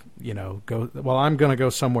they, go, well, I'm going to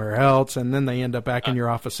go somewhere else, and then they end up back in your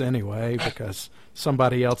office anyway because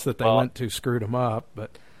somebody else that they went to screwed them up?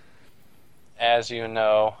 But as you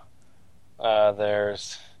know,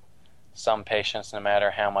 there's some patients, no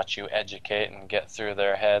matter how much you educate and get through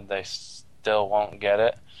their head, they still won't get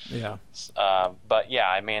it. Yeah. But yeah,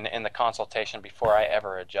 I mean, in the consultation, before I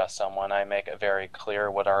ever adjust someone, I make it very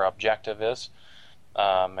clear what our objective is,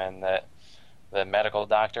 and that the medical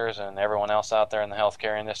doctors and everyone else out there in the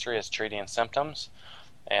healthcare industry is treating symptoms,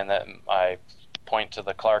 and that I point to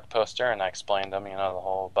the Clark poster and I explain to them, the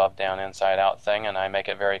whole above, down, inside out thing, and I make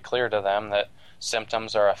it very clear to them that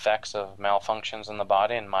symptoms are effects of malfunctions in the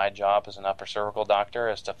body, and my job as an upper cervical doctor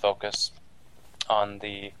is to focus on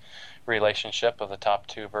the relationship of the top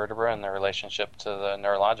two vertebrae and the relationship to the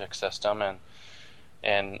neurologic system,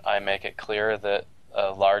 and I make it clear that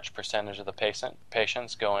a large percentage of the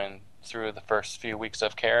patients going through the first few weeks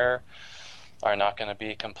of care are not going to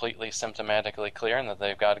be completely symptomatically clear, and that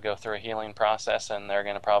they've got to go through a healing process, and they're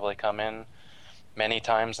going to probably come in many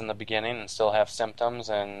times in the beginning and still have symptoms,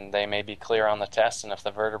 and they may be clear on the test, and if the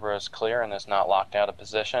vertebra is clear and is not locked out of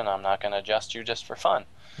position, I'm not going to adjust you just for fun.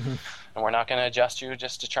 Mm-hmm. And we're not going to adjust you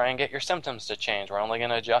just to try and get your symptoms to change. We're only going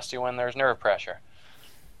to adjust you when there's nerve pressure.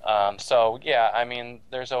 So yeah, I mean,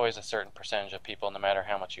 there's always a certain percentage of people, no matter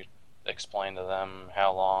how much you explain to them,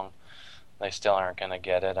 how long, they still aren't going to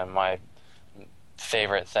get it. And my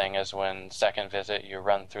favorite thing is when second visit you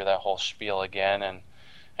run through that whole spiel again,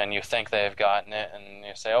 and you think they've gotten it, and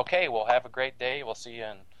you say, okay, we'll have a great day, we'll see you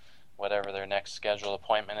in whatever their next scheduled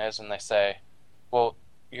appointment is, and they say, well,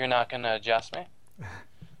 you're not going to adjust me?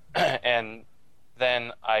 And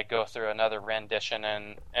then I go through another rendition,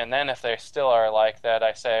 and then if they still are like that,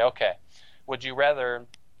 I say, okay, would you rather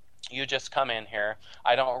you just come in here,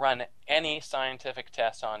 I don't run any scientific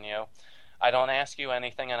tests on you, I don't ask you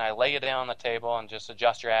anything, and I lay you down on the table and just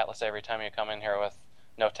adjust your atlas every time you come in here with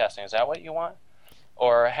no testing. Is that what you want?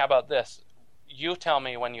 Or how about this? You tell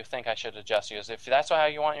me when you think I should adjust you. If that's how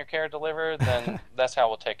you want your care delivered, then that's how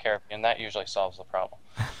we'll take care of you, and that usually solves the problem.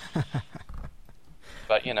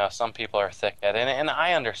 But, some people are thick-headed, and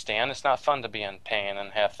I understand. It's not fun to be in pain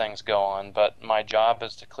and have things go on, but my job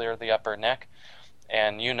is to clear the upper neck,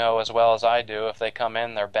 and you know as well as I do, if they come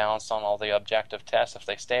in, they're balanced on all the objective tests. If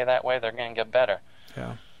they stay that way, they're going to get better.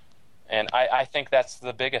 Yeah. And I think that's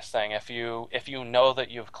the biggest thing. If you know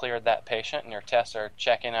that you've cleared that patient and your tests are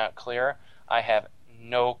checking out clear, I have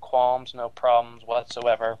no qualms, no problems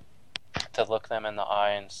whatsoever to look them in the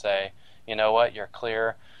eye and say, you know what, you're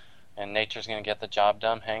clear, and nature's going to get the job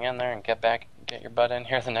done. Hang in there and get your butt in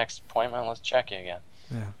here the next appointment. Let's check you again.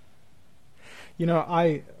 Yeah.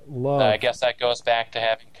 I love... I guess that goes back to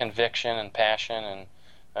having conviction and passion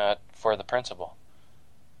and for the principle.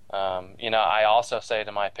 I also say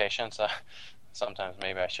to my patients, sometimes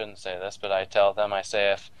maybe I shouldn't say this, but I tell them, I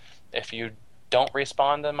say, if you don't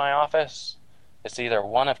respond in my office, it's either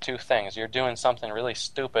one of two things. You're doing something really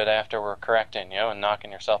stupid after we're correcting you and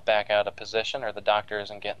knocking yourself back out of position, or the doctor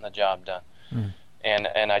isn't getting the job done. Mm.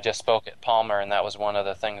 And I just spoke at Palmer, and that was one of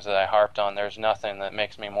the things that I harped on. There's nothing that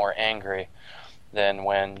makes me more angry than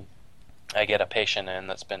when I get a patient in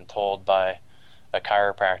that's been told by a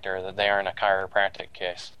chiropractor that they are in a chiropractic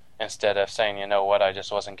case, instead of saying, you know what, I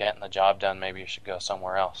just wasn't getting the job done, maybe you should go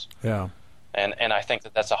somewhere else. Yeah. And I think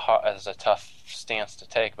that's a tough stance to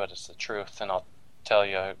take, but it's the truth, and I'll tell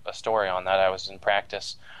you a story on that. I was in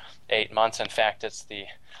practice 8 months. In fact, it's the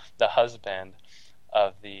husband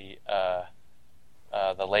of the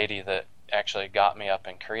lady that actually got me up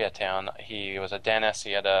in Koreatown. He was a dentist.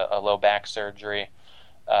 He had a low back surgery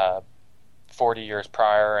 40 years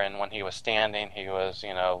prior, and when he was standing, he was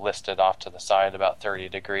listed off to the side about 30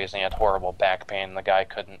 degrees, and he had horrible back pain. The guy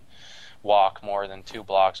couldn't walk more than 2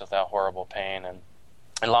 blocks without horrible pain, and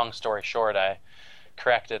long story short, I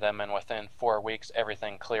corrected him, and within 4 weeks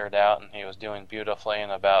everything cleared out, and he was doing beautifully.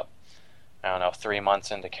 And about 3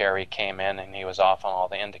 months into care, he came in and he was off on all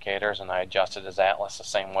the indicators, and I adjusted his atlas the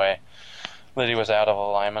same way that he was out of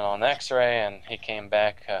alignment on x-ray, and he came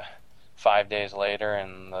back 5 days later,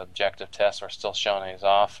 and the objective tests were still showing he's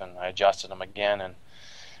off, and I adjusted him again, and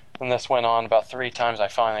this went on about 3 times. I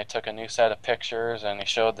finally took a new set of pictures, and he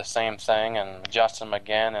showed the same thing, and adjusted him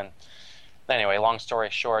again, Anyway, long story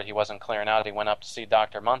short, he wasn't clearing out. He went up to see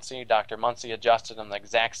Dr. Muncie. Dr. Muncie adjusted him the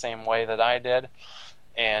exact same way that I did,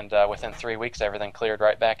 and within 3 weeks, everything cleared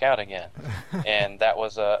right back out again. And that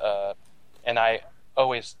was and I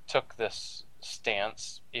always took this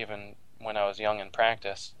stance, even when I was young in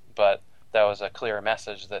practice, but that was a clear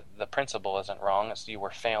message that the principle isn't wrong, it's you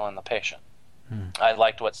were failing the patient. I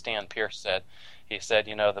liked what Stan Pierce said. He said,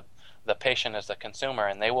 the patient is the consumer,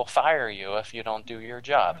 and they will fire you if you don't do your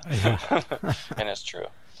job. Yeah. And it's true.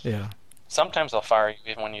 Yeah. Sometimes they'll fire you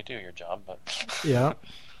even when you do your job, but yeah.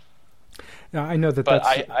 Now, I know that but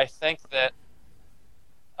that's... I think that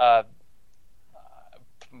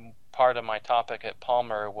part of my topic at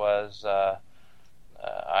Palmer was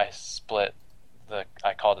I split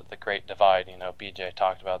I called it the Great Divide. BJ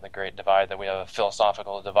talked about the Great Divide, that we have a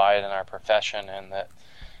philosophical divide in our profession, and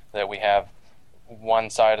that we have one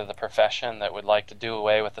side of the profession that would like to do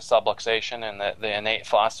away with the subluxation, and that the innate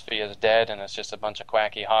philosophy is dead and it's just a bunch of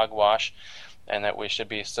quacky hogwash, and that we should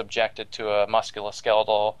be subjected to a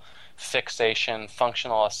musculoskeletal fixation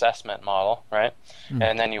functional assessment model, right?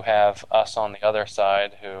 And then you have us on the other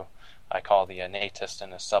side, who I call the innatist in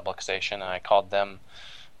the subluxation, and I called them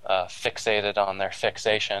fixated on their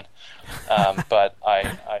fixation. But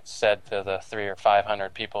I said to the 300 or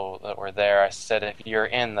 500 people that were there, I said, if you're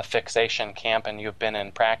in the fixation camp and you've been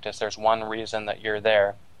in practice, there's one reason that you're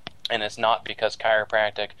there, and it's not because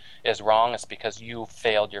chiropractic is wrong, it's because you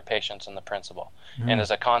failed your patients in the principle. And as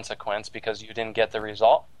a consequence, because you didn't get the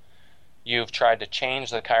result, you've tried to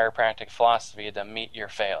change the chiropractic philosophy to meet your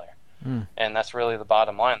failure. And that's really the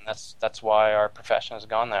bottom line. That's why our profession has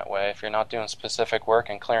gone that way. If you're not doing specific work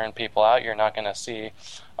and clearing people out, you're not going to see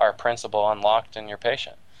our principle unlocked in your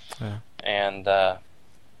patient. Yeah. And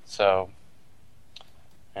so,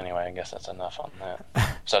 anyway, I guess that's enough on that.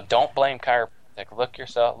 So don't blame chiropractic.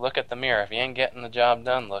 Look at the mirror. If you ain't getting the job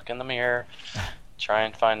done, look in the mirror. Try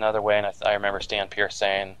and find another way. And I remember Stan Pierce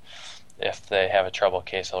saying, if they have a trouble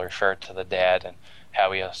case, he'll refer to the dad, and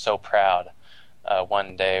how he was so proud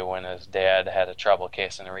one day when his dad had a trouble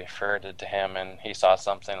case, and he referred it to him, and he saw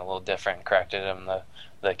something a little different and corrected him.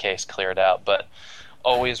 The case cleared out. But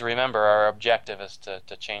always remember, our objective is to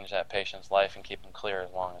change that patient's life and keep them clear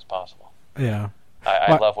as long as possible. Yeah.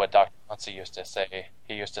 I love what Dr. Muncie used to say.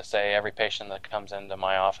 He used to say, every patient that comes into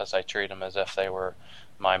my office, I treat them as if they were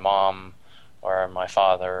my mom or my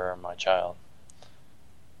father or my child.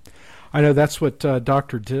 I know that's what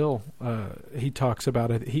Dr. Dill, he talks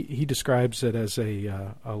about it. He describes it as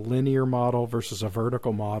a linear model versus a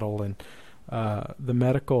vertical model, and the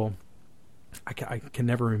medical, I can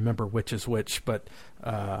never remember which is which, but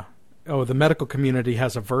the medical community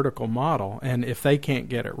has a vertical model, and if they can't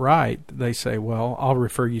get it right, they say, well, I'll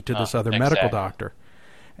refer you to this other medical doctor.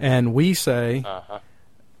 And we say,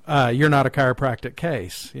 you're not a chiropractic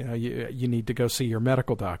case. You need to go see your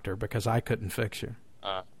medical doctor because I couldn't fix you.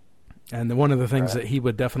 And one of the things that he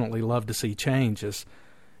would definitely love to see change is,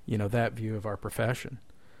 that view of our profession.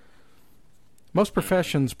 Most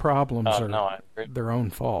professions' problems are their own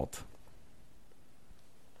fault.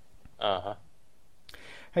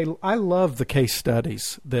 Hey, I love the case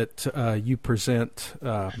studies that you present.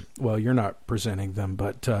 Well, you're not presenting them,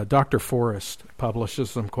 but Dr. Forrest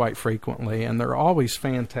publishes them quite frequently, and they're always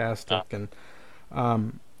fantastic. And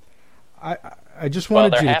I just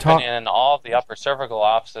wanted you to talk. They're happening in all the upper cervical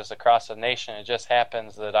offices across the nation. It just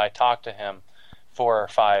happens that I talk to him 4 or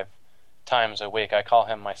 5 times a week. I call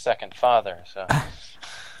him my second father. So,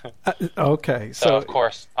 okay. So of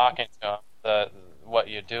course, talking to him, what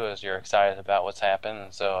you do is you're excited about what's happened,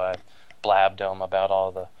 and so I blabbed to him about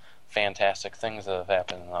all the fantastic things that have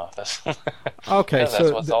happened in the office. Okay,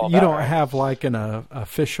 so you don't right? have like an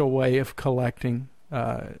official way of collecting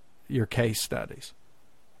your case studies.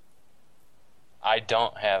 I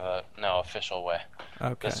don't have no official way.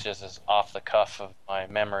 Okay. This just is off the cuff of my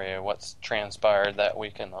memory of what's transpired that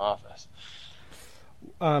week in the office.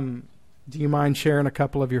 Do you mind sharing a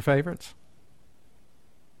couple of your favorites?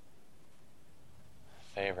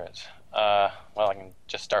 Favorites? Well, I can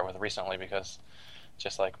just start with recently, because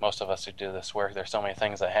just like most of us who do this work, there's so many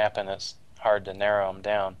things that happen, it's hard to narrow them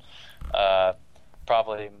down.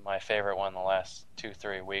 Probably my favorite one the last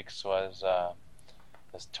 2-3 weeks was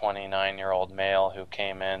this 29-year-old male who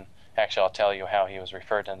came in. Actually, I'll tell you how he was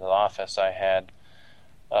referred into the office. I had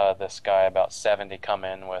this guy about 70 come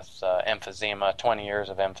in with emphysema, 20 years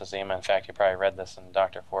of emphysema. In fact, you probably read this in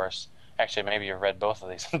Dr. Forrest. Actually, maybe you read both of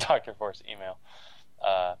these in Dr. Forrest's email.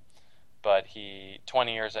 But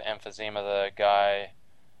 20 years of emphysema. The guy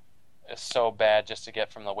is so bad just to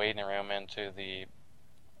get from the waiting room into the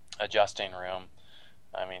adjusting room.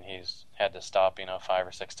 I mean, he's had to stop, 5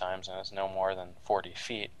 or 6 times, and it's no more than 40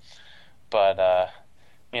 feet. But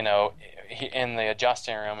in the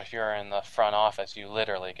adjusting room, if you're in the front office, you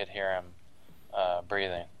literally could hear him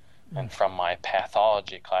breathing. And from my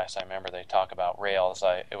pathology class, I remember they talk about rales.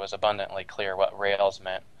 It was abundantly clear what rales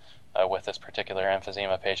meant with this particular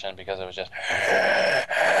emphysema patient, because it was just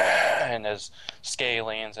and his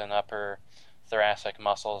scalenes and upper thoracic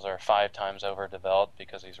muscles are 5 times overdeveloped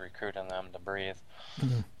because he's recruiting them to breathe.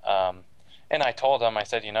 And I told him, I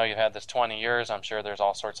said, you've had this 20 years. I'm sure there's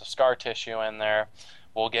all sorts of scar tissue in there.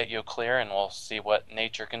 We'll get you clear, and we'll see what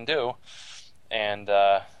nature can do. And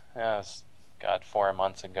it was, 4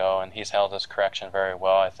 months ago, and he's held his correction very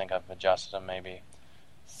well. I think I've adjusted him maybe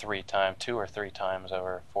 2 or 3 times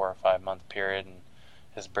over a 4 or 5 month period, and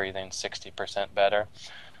his breathing's 60% better.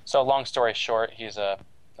 So long story short, he's a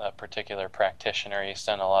particular practitioner. He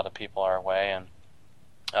sent a lot of people our way, and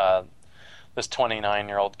this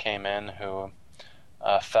 29-year-old came in who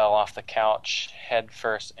fell off the couch head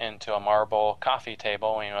first into a marble coffee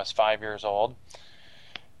table when he was 5 years old.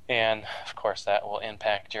 And, of course, that will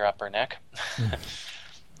impact your upper neck.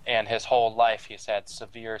 And his whole life he's had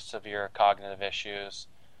severe cognitive issues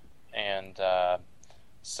and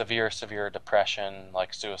severe depression,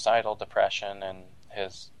 like suicidal depression, and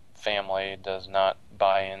his family does not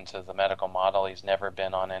buy into the medical model. He's never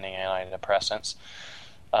been on any antidepressants.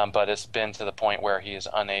 But it's been to the point where he is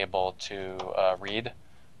unable to read.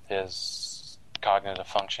 His cognitive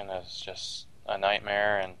function is just a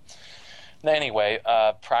nightmare. And anyway,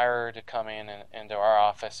 prior to coming into our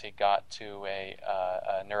office, he got to a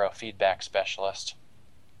neurofeedback specialist.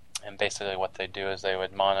 And basically what they do is they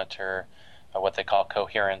would monitor what they call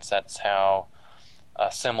coherence. That's how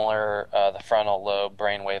similar the frontal lobe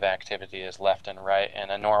brainwave activity is left and right. And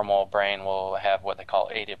a normal brain will have what they call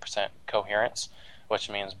 80% coherence, which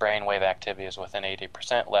means brainwave activity is within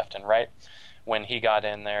 80% left and right. When he got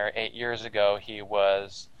in there 8 years ago, he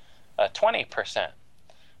was 20%.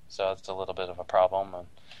 So it's a little bit of a problem.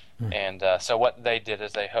 And so what they did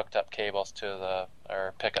is they hooked up cables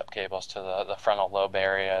pickup cables to the frontal lobe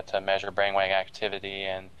area to measure brainwave activity,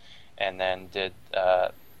 and then did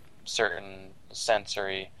certain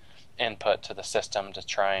sensory input to the system to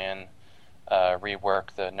try and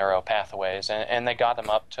rework the neuropathways. And they got him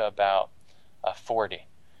up to about 40.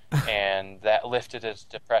 And that lifted his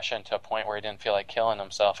depression to a point where he didn't feel like killing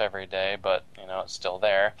himself every day, but it's still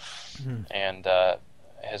there. And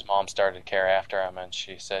his mom started care after him, and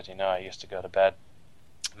she said, I used to go to bed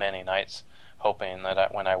many nights hoping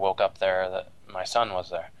that when I woke up there that my son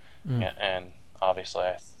was there. And obviously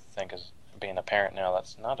I think as being a parent now,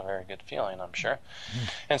 that's not a very good feeling, I'm sure.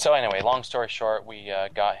 And so anyway, long story short, we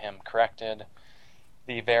got him corrected.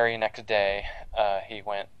 The very next day, he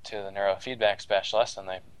went to the neurofeedback specialist, and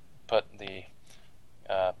they put the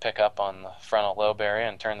pickup on the frontal lobe area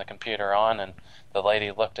and turned the computer on, and the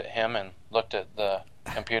lady looked at him and looked at the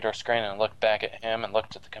computer screen and looked back at him and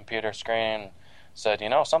looked at the computer screen and said,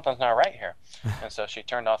 something's not right here. And so she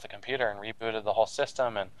turned off the computer and rebooted the whole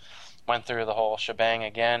system and went through the whole shebang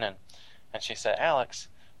again, and she said, Alex,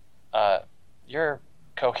 your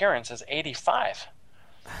coherence is 85.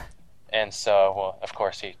 And so, well, of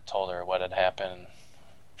course, he told her what had happened.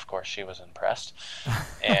 Of course, she was impressed.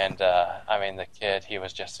 And, the kid, he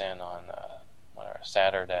was just in on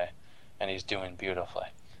Saturday, and he's doing beautifully.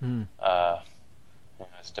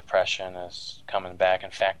 His depression is coming back. In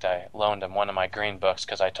fact, I loaned him one of my green books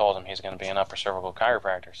because I told him he's going to be an upper cervical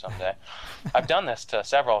chiropractor someday. I've done this to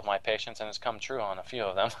several of my patients, and it's come true on a few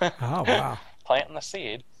of them. Oh, wow. Planting the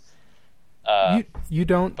seed. You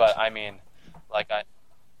don't... But, I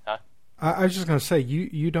was just going to say,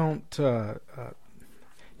 you don't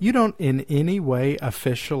in any way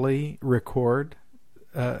officially record.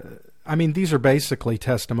 These are basically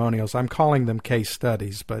testimonials. I'm calling them case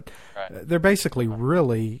studies, but they're basically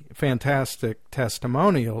really fantastic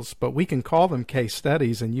testimonials, but we can call them case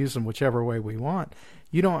studies and use them whichever way we want.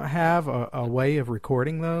 You don't have a way of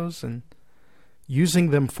recording those and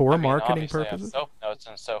using them for marketing purposes? I have soap notes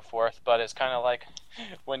and so forth, but it's kind of like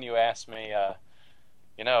when you ask me,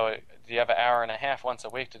 do you have an hour and a half once a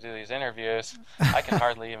week to do these interviews? I can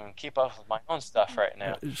hardly even keep up with my own stuff right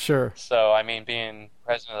now. Sure. So, being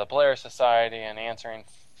president of the Blair Society and answering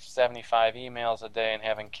 75 emails a day and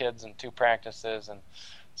having kids and 2 practices and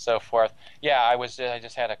so forth. Yeah, I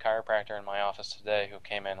just had a chiropractor in my office today who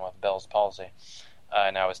came in with Bell's palsy.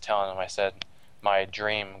 And I was telling him, I said, my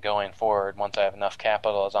dream going forward, once I have enough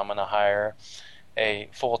capital, is I'm going to hire a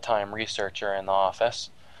full-time researcher in the office.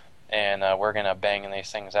 And we're going to bang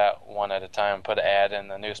these things out one at a time, put an ad in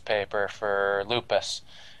the newspaper for lupus,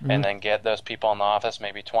 and then get those people in the office,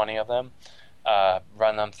 maybe 20 of them,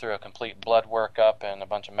 run them through a complete blood workup and a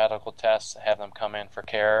bunch of medical tests, have them come in for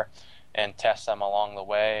care, and test them along the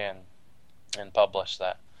way and publish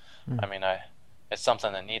that. I mean, it's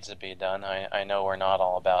something that needs to be done. I know we're not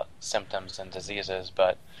all about symptoms and diseases,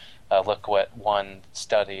 but look what one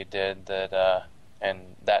study did that,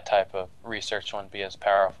 and that type of research wouldn't be as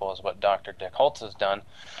powerful as what Dr. Dick Holtz has done,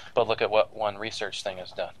 but look at what one research thing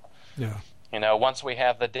has done. Yeah. You know, once we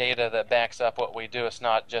have the data that backs up what we do, it's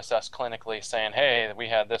not just us clinically saying, hey, we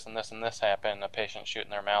had this and this and this happen, a patient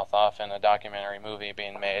shooting their mouth off and a documentary movie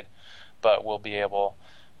being made, but we'll be able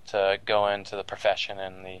to go into the profession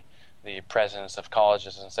and the presidents of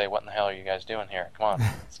colleges and say, what in the hell are you guys doing here? Come on,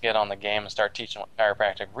 let's get on the game and start teaching what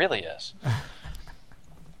chiropractic really is.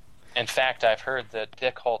 In fact, I've heard that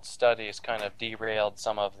Dick Holtz studies kind of derailed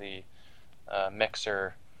some of the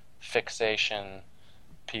mixer fixation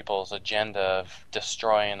people's agenda of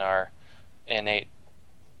destroying our innate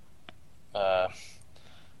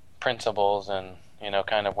principles and, you know,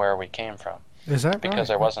 kind of where we came from. Is that right? Because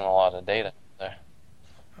there wasn't a lot of data there.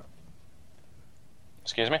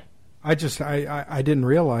 Excuse me? I didn't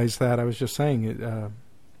realize that. I was just saying it.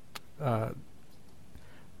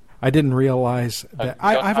 I didn't realize that.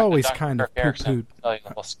 I've always kind of poo-pooed. A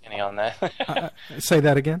little skinny on that. Say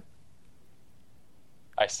that again?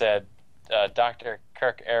 I said Dr.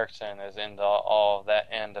 Kirk Erickson is into all that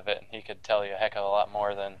end of it, and he could tell you a heck of a lot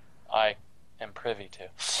more than I am privy to.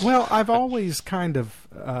 Well, I've always kind of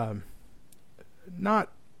not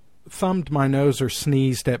thumbed my nose or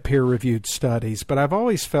sneezed at peer-reviewed studies, but I've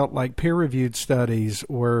always felt like peer-reviewed studies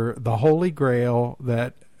were the holy grail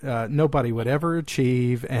that nobody would ever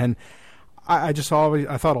achieve, and I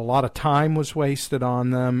thought a lot of time was wasted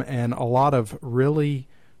on them, and a lot of really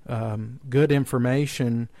good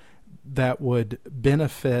information that would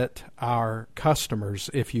benefit our customers,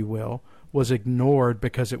 if you will, was ignored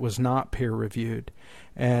because it was not peer-reviewed.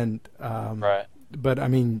 And right. But I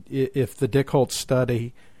mean, if the Dick Holtz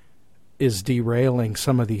study is derailing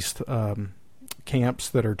some of these camps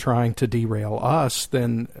that are trying to derail us,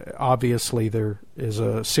 then obviously there is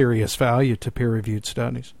a serious value to peer-reviewed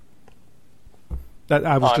studies. That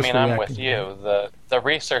I was. I'm with you. The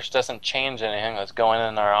research doesn't change anything that's going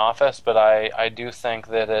in our office, but I do think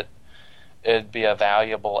that it'd be a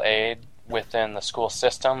valuable aid within the school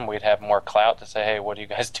system. We'd have more clout to say, hey, what are you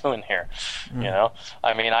guys doing here? You know,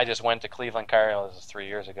 I mean, I just went to Cleveland this was 3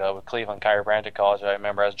 years ago, with Cleveland Chiropractic College. I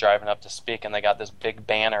remember I was driving up to speak, and they got this big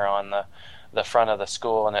banner on the front of the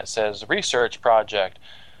school, and it says research project,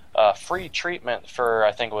 free treatment for,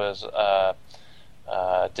 I think it was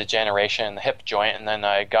degeneration in the hip joint. And then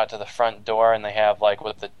I got to the front door, and they have like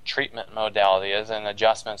what the treatment modality is and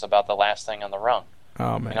adjustments about the last thing on the rung.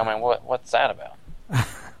 Oh man! You know, I mean, what's that about?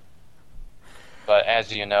 But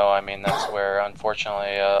as you know, I mean, that's where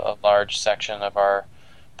unfortunately a large section of our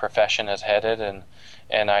profession is headed,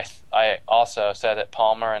 and I also said at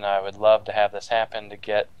Palmer, and I would love to have this happen, to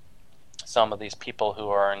get some of these people who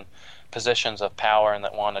are in positions of power and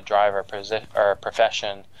that want to drive our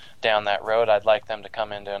profession down that road. I'd like them to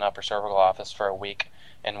come into an upper cervical office for a week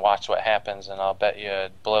and watch what happens, and I'll bet you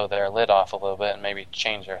it'd blow their lid off a little bit and maybe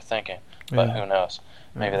change their thinking. But who knows?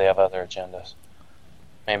 Maybe they have other agendas.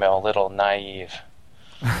 Maybe I'm a little naive.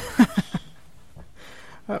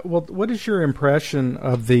 Well, what is your impression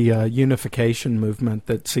of the unification movement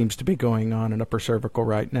that seems to be going on in upper cervical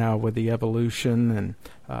right now with the evolution? And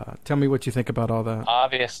tell me what you think about all that.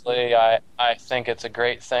 Obviously, I think it's a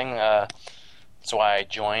great thing. That's why I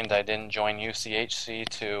joined. I didn't join UCHC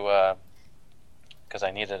because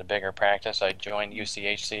I needed a bigger practice. I joined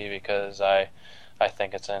UCHC because I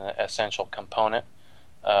think it's an essential component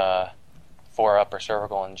for upper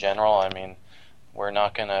cervical in general. I mean, we're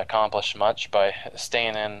not going to accomplish much by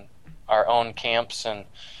staying in our own camps, and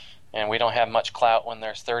we don't have much clout when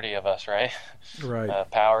there's 30 of us, right? Right.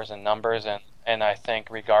 Powers and numbers, and I think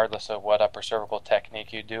regardless of what upper cervical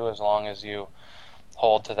technique you do, as long as you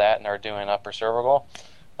hold to that and are doing upper cervical,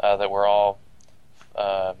 that we're all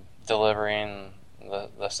delivering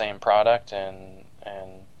the same product, and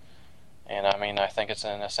I mean, I think it's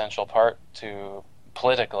an essential part to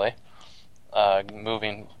politically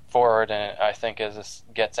moving forward. And I think as this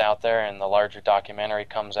gets out there and the larger documentary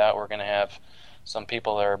comes out, we're going to have some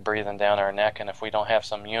people that are breathing down our neck, and if we don't have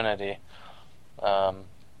some unity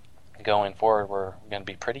going forward, we're going to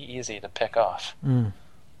be pretty easy to pick off.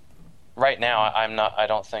 Right now, I'm not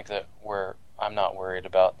worried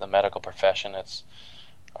about the medical profession.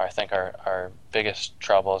 I think our biggest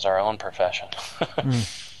trouble is our own profession.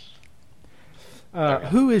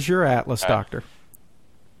 Who is your Atlas doctor?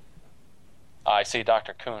 I see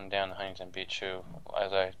Dr. Kuhn down in Huntington Beach, who,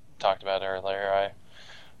 as I talked about earlier, I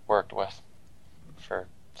worked with for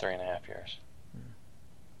 3.5 years.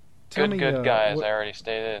 Good guy, as I already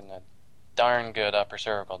stated, and darn good upper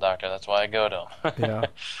cervical doctor. That's why I go to him. Yeah.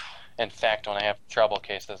 In fact, when I have trouble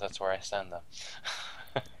cases, that's where I send them.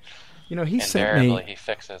 He sent me. Invariably, he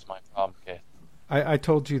fixes my problem case. I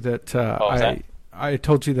told you that I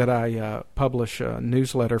told you that I publish a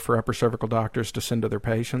newsletter for upper cervical doctors to send to their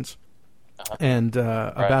patients. And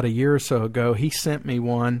about a year or so ago, he sent me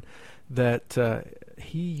one that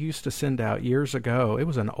he used to send out years ago. It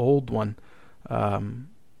was an old one.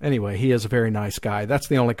 Anyway, he is a very nice guy. That's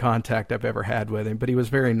the only contact I've ever had with him, but he was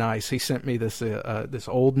very nice. He sent me this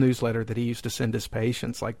old newsletter that he used to send his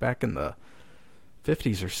patients, like back in the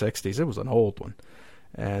 50s or 60s. It was an old one.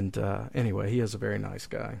 And anyway, he is a very nice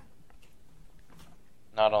guy.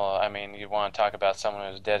 Not only, you want to talk about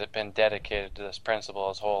someone who's been dedicated to this principle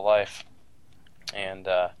his whole life. And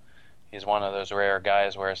he's one of those rare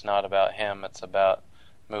guys where it's not about him, it's about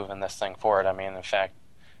moving this thing forward. In fact,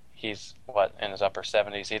 he's, in his upper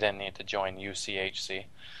 70s. He didn't need to join UCHC.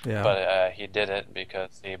 Yeah. But he did it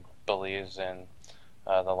because he believes in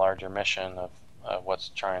the larger mission of what's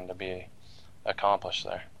trying to be accomplished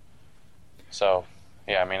there. So,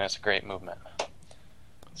 yeah, it's a great movement.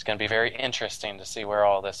 It's going to be very interesting to see where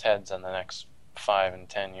all this heads in the next 5 and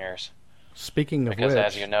 10 years. Speaking of because which,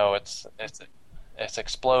 as you know, it's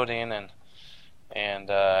exploding, and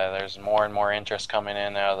there's more and more interest coming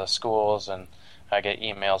in out of the schools, and I get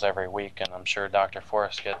emails every week, and I'm sure Dr.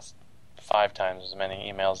 Forrest gets 5 times as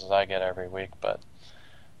many emails as I get every week. But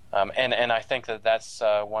and I think that's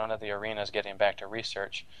one of the arenas getting back to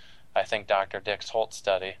research. I think Dr. Dix Holt's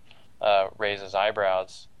study raises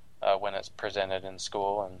eyebrows when it's presented in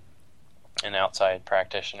school, and outside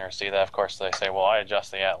practitioners see that. Of course, they say, well, I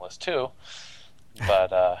adjust the atlas too.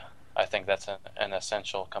 But I think that's an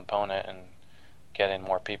essential component in getting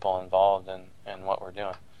more people involved in what we're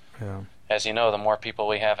doing. Yeah. As you know, the more people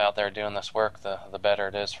we have out there doing this work, the better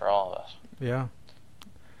it is for all of us. Yeah.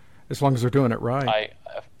 As long as they're doing it right.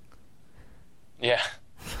 Yeah,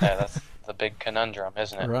 that's the big conundrum,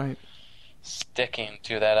 isn't it? Right. Sticking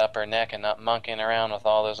to that upper neck and not monkeying around with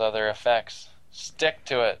all those other effects. Stick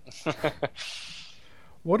to it.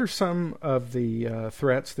 What are some of the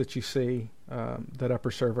threats that you see that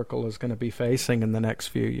upper cervical is going to be facing in the next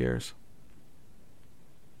few years?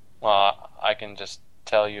 Well, I can just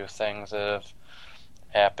tell you things that have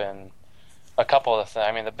happened. A couple of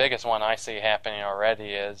things. The biggest one I see happening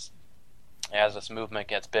already is as this movement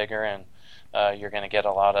gets bigger, and you're going to get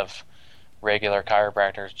a lot of regular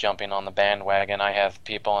chiropractors jumping on the bandwagon. I have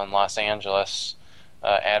people in Los Angeles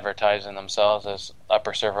advertising themselves as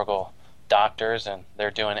upper cervical doctors, and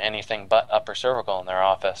they're doing anything but upper cervical in their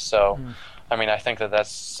office. So, I think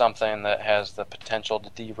that's something that has the potential to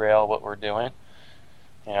derail what we're doing.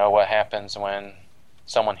 What happens when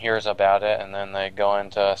someone hears about it and then they go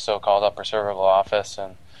into a so-called upper cervical office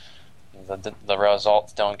and the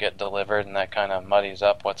results don't get delivered, and that kind of muddies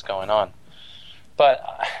up what's going on. But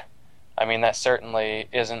that certainly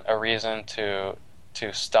isn't a reason to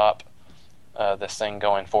stop this thing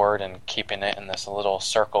going forward and keeping it in this little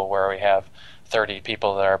circle where we have 30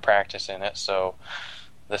 people that are practicing it, so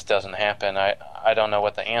this doesn't happen. I don't know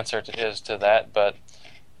what the answer is to that, but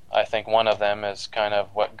I think one of them is kind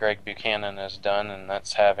of what Greg Buchanan has done, and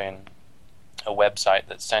that's having a website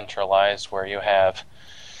that's centralized where you have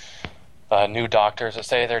new doctors that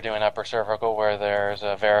say they're doing upper cervical, where there's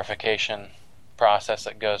a verification process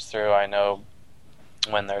that goes through. I know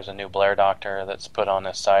when there's a new Blair doctor that's put on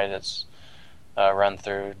his site, it's run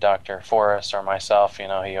through Dr. Forrest or myself. He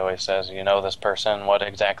always says, this person, what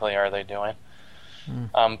exactly are they doing?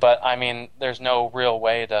 But there's no real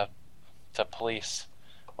way to police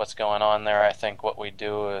what's going on there. I think what we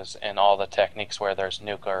do is in all the techniques where there's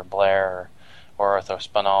nuclear Blair or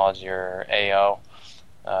orthospinology or AO,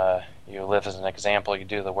 you live as an example, you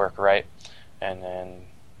do the work right, and then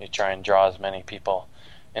you try and draw as many people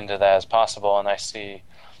into that as possible. And I see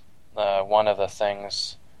one of the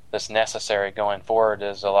things that's necessary going forward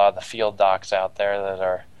is a lot of the field docs out there that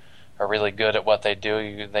are really good at what they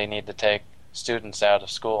do. They need to take students out of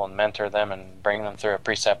school and mentor them and bring them through a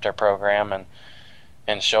preceptor program and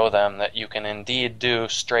show them that you can indeed do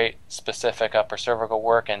straight, specific upper cervical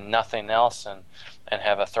work and nothing else, and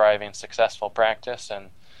have a thriving, successful practice and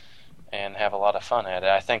have a lot of fun at it.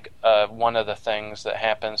 I think one of the things that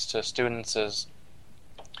happens to students is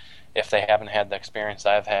if they haven't had the experience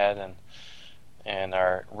I've had and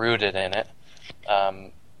are rooted in it,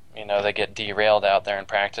 they get derailed out there in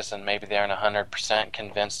practice, and maybe they aren't 100%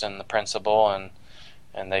 convinced in the principle,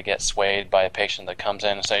 and they get swayed by a patient that comes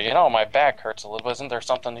in and say, my back hurts a little. Isn't there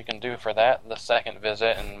something you can do for that? The second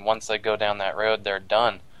visit, and once they go down that road, they're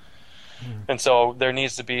done. And so there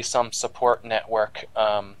needs to be some support network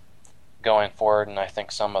going forward, and I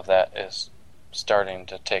think some of that is starting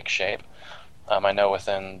to take shape. I know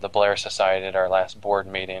within the Blair Society at our last board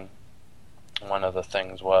meeting, one of the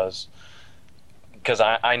things was, because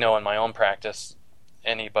I know in my own practice,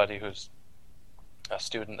 anybody who's a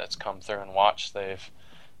student that's come through and watched, they've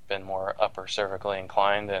been more upper cervically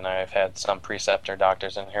inclined, and I've had some preceptor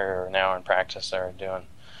doctors in here who are now in practice that are doing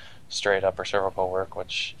straight upper cervical work,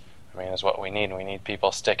 which I mean is what we need. We need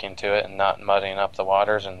people sticking to it and not muddying up the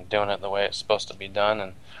waters and doing it the way it's supposed to be done,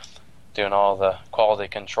 and doing all the quality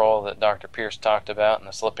control that Dr. Pierce talked about, and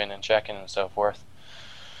the slipping and checking and so forth.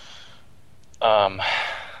 But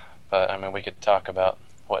I mean, we could talk about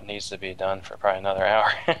what needs to be done for probably another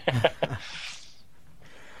hour.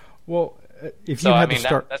 Well, if you had to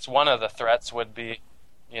start, that's one of the threats would be,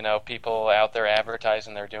 people out there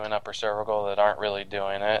advertising they're doing upper cervical that aren't really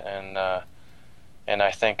doing it, and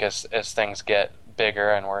I think as things get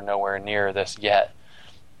bigger, and we're nowhere near this yet,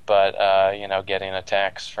 but getting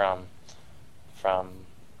attacks from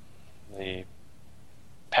the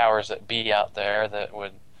powers that be out there that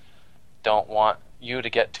don't want you to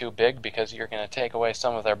get too big because you're going to take away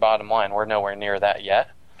some of their bottom line. We're nowhere near that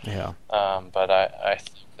yet. Yeah. But I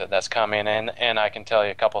think that's coming, and I can tell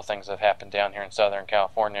you a couple of things that have happened down here in Southern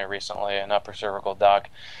California recently. An upper cervical doc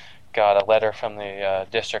got a letter from the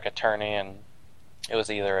district attorney, and it was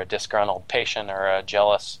either a disgruntled patient or a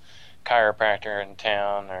jealous chiropractor in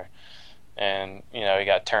town, and he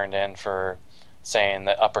got turned in for saying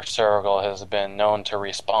that upper cervical has been known to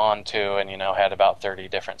respond to, and had about 30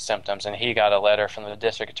 different symptoms, and he got a letter from the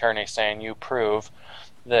district attorney saying, you prove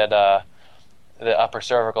that the upper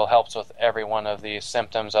cervical helps with every one of these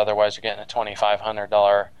symptoms, otherwise you're getting a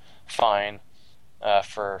 $2,500 fine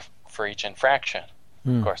for each infraction.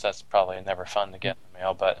 Of course, that's probably never fun to get in the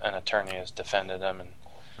mail, but an attorney has defended him, and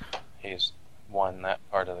he's won that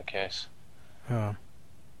part of the case.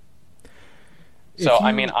 So,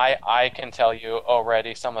 I mean, I can tell you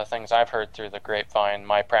already some of the things I've heard through the grapevine.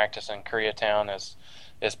 My practice in Koreatown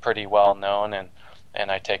is pretty well known,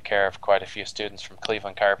 and I take care of quite a few students from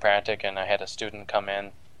Cleveland Chiropractic, and I had a student come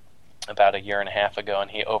in about a year and a half ago, and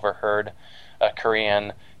he overheard a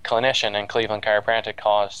Korean clinician in Cleveland Chiropractic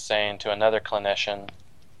College saying to another clinician,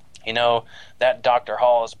 that Dr.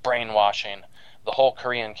 Hall is brainwashing the whole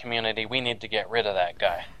Korean community. We need to get rid of that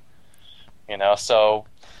guy. So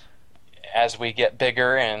as we get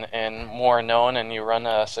bigger and more known, and you run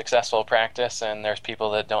a successful practice, and there's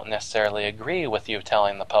people that don't necessarily agree with you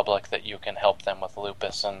telling the public that you can help them with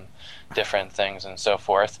lupus and different things and so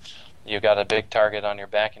forth, you got a big target on your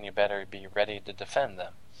back, and you better be ready to defend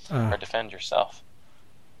them or defend yourself.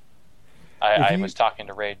 I was talking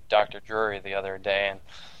to Dr. Drury the other day,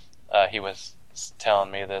 and he was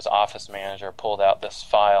telling me that his office manager pulled out this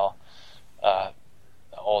file,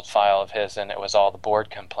 old file of his, and it was all the board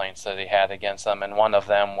complaints that he had against them, and one of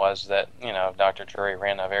them was that Dr. Drury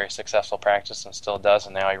ran a very successful practice and still does,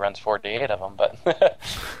 and now he runs 48 of them, but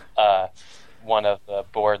one of the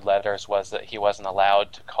board letters was that he wasn't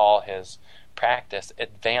allowed to call his practice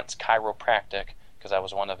Advanced Chiropractic, because that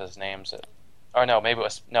was one of his names. It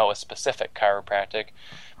was Specific Chiropractic,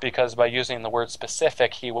 because by using the word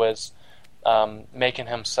specific, he was making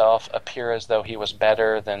himself appear as though he was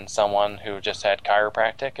better than someone who just had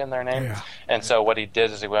chiropractic in their name. Yeah. And so what he did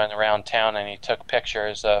is he went around town and he took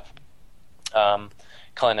pictures of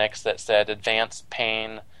clinics that said advanced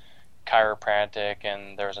pain chiropractic,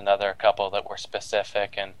 and there was another couple that were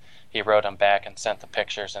specific, and he wrote them back and sent the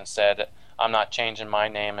pictures and said, I'm not changing my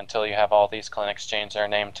name until you have all these clinics change their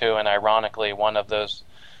name too. And ironically, one of those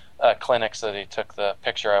clinics that he took the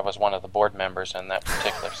picture of was one of the board members in that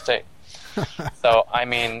particular state. So, I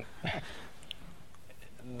mean,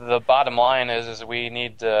 the bottom line is we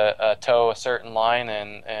need to toe a certain line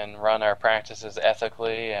and run our practices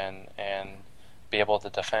ethically and be able to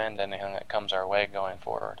defend anything that comes our way going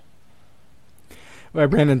forward. Well, I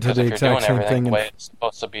ran into the exact same thing. If you're doing everything the way it's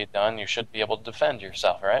supposed to be done, you should be able to defend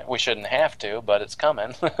yourself, right? We shouldn't have to, but it's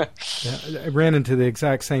coming. Yeah, I ran into the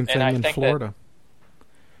exact same thing in Florida.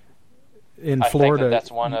 I think that's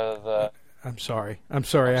one of the... I'm sorry.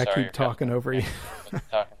 I keep talking over you.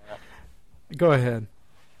 Go ahead.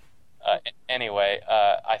 Anyway,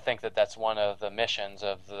 I think that's one of the missions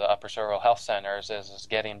of the Upper Cervical Health Centers is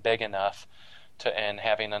getting big enough and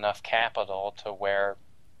having enough capital to where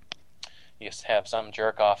you have some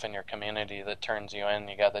jerk off in your community that turns you in.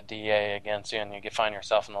 You got the DA against you, and you find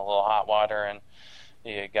yourself in a little hot water, and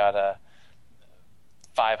you got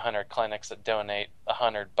 500 clinics that donate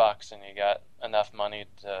 $100, and you got enough money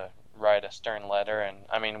to write a stern letter, and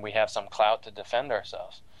I mean we have some clout to defend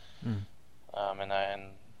ourselves. And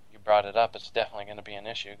you brought it up. It's definitely going to be an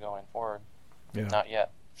issue going forward. Yeah. Not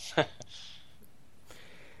yet.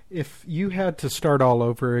 If you had to start all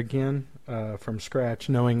over again from scratch,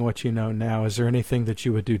 knowing what you know now, is there anything that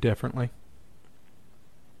you would do differently?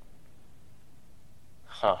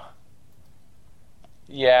 Huh.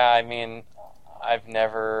 Yeah, I mean, I've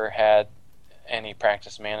never had any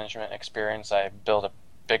practice management experience. I built a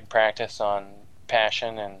big practice on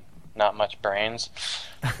passion and not much brains.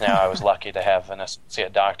 Now, I was lucky to have an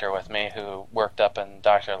associate doctor with me who worked up in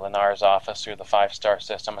Dr. Lenar's office through the 5-star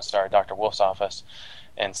system and started Dr. Wolf's office.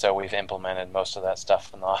 And so we've implemented most of that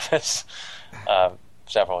stuff in the office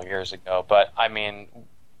several years ago. But, I mean,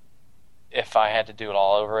 if I had to do it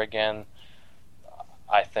all over again,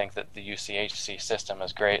 I think that the UCHC system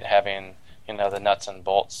is great. Having, the nuts and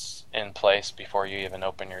bolts in place before you even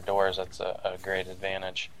open your doors, that's a great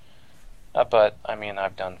advantage. But, I mean,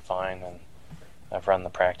 I've done fine, and I've run the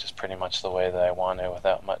practice pretty much the way that I want to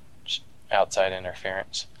without much outside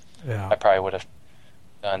interference. Yeah. I probably would have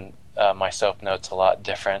done my soap notes a lot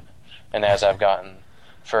different. And as I've gotten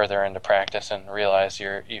further into practice and realized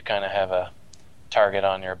you kind of have a target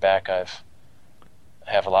on your back, I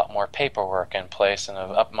have a lot more paperwork in place and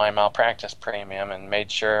have upped my malpractice premium and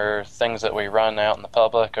made sure things that we run out in the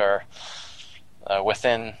public are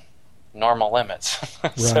within normal limits,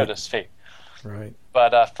 so to speak. Right.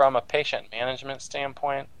 But from a patient management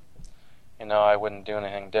standpoint, I wouldn't do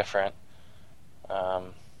anything different.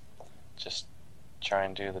 Just try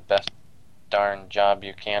and do the best darn job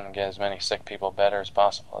you can and get as many sick people better as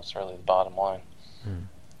possible. That's really the bottom line.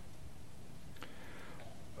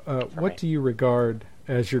 What do you regard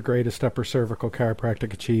as your greatest upper cervical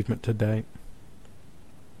chiropractic achievement to date?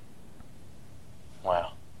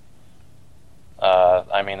 Wow.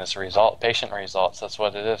 I mean, it's patient results. That's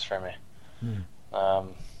what it is for me.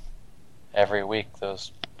 Every week, I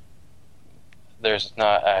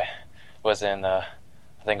was in, I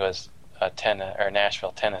think it was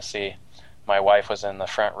Nashville, Tennessee. My wife was in the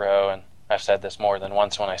front row, and I've said this more than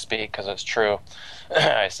once when I speak because it's true.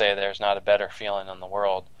 I say there's not a better feeling in the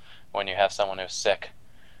world when you have someone who's sick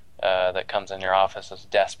that comes in your office, is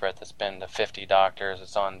desperate, that's been to 50 doctors,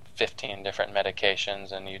 it's on 15 different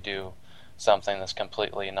medications, and you do something that's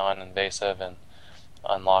completely non-invasive and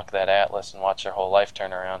unlock that atlas and watch their whole life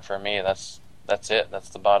turn around. For me, that's it. That's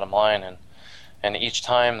the bottom line. And each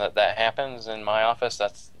time that happens in my office,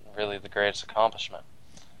 that's really the greatest accomplishment.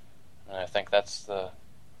 And I think that's the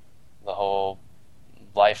whole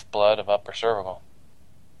lifeblood of upper cervical.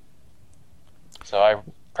 So I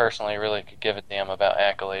personally really could give a damn about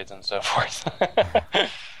accolades and so forth.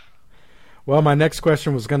 Well, my next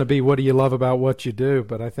question was going to be, what do you love about what you do?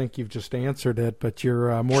 But I think you've just answered it. But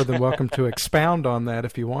you're more than welcome to expound on that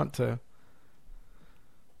if you want to.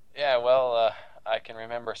 Yeah, well, I can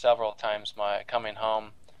remember several times my coming home,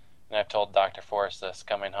 and I've told Dr. Forrest this,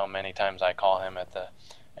 coming home many times I call him at the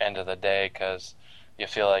end of the day because you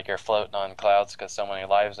feel like you're floating on clouds because so many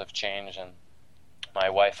lives have changed. And my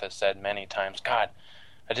wife has said many times, God,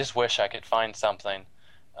 I just wish I could find something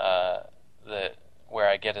where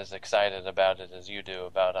I get as excited about it as you do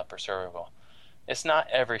about upper cervical. It's not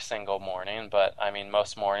every single morning, but I mean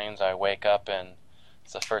most mornings I wake up and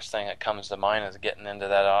it's the first thing that comes to mind is getting into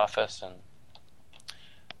that office and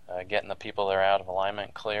getting the people that are out of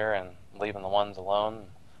alignment clear and leaving the ones alone and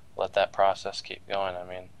let that process keep going. I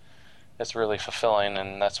mean, it's really fulfilling,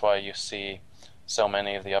 and that's why you see so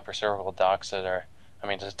many of the upper cervical docs that are, I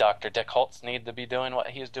mean, does Dr. Dick Holtz need to be doing what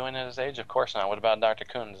he's doing at his age? Of course not. What about Dr.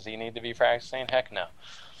 Kuhn? Does he need to be practicing? Heck no.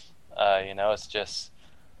 It's just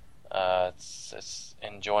it's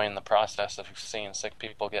enjoying the process of seeing sick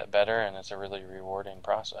people get better, and it's a really rewarding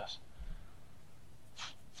process.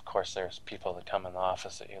 Of course, there's people that come in the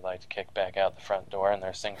office that you like to kick back out the front door, and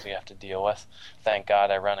there's things you have to deal with. Thank God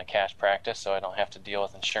I run a cash practice, so I don't have to deal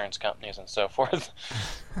with insurance companies and so forth.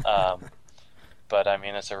 But I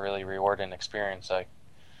mean, it's a really rewarding experience. Like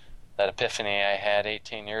that epiphany I had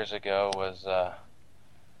 18 years ago was a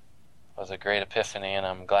great epiphany, and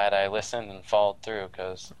I'm glad I listened and followed through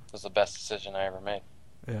because it was the best decision I ever made.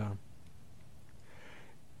 Yeah.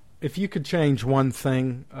 If you could change one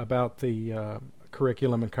thing about the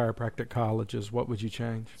curriculum in chiropractic colleges, what would you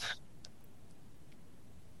change?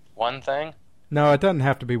 One thing? No, it doesn't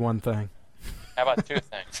have to be one thing. How about two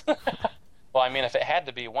things? Well, I mean, if it had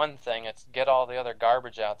to be one thing, it's get all the other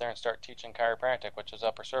garbage out there and start teaching chiropractic, which is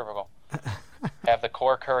upper cervical. Have the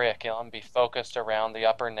core curriculum be focused around the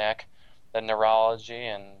upper neck, the neurology,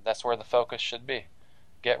 and that's where the focus should be.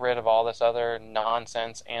 Get rid of all this other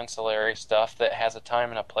nonsense ancillary stuff that has a time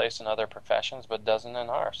and a place in other professions but doesn't in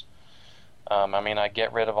ours. I mean, I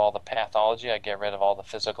get rid of all the pathology, I get rid of all the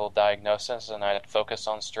physical diagnosis, and I'd focus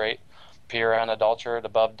on straight pure, unadulterated,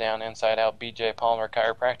 above, down, inside out, B.J. Palmer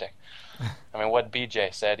chiropractic. I mean, what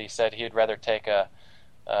B.J. said, he said he'd rather take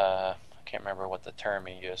I can't remember what the term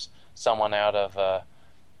he used, someone out of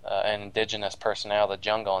an indigenous person out of the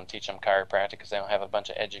jungle and teach them chiropractic because they don't have a bunch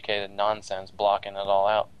of educated nonsense blocking it all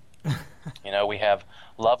out. We have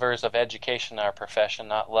lovers of education in our profession,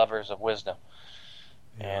 not lovers of wisdom.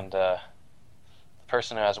 Yeah. And the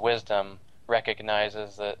person who has wisdom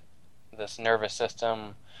recognizes that this nervous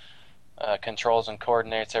system controls and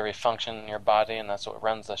coordinates every function in your body, and that's what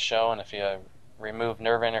runs the show. And if you remove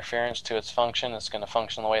nerve interference to its function, it's going to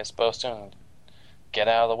function the way it's supposed to and get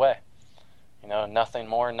out of the way. Nothing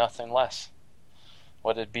more, nothing less.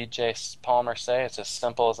 What did B.J. Palmer say? It's as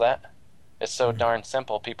simple as that. It's so darn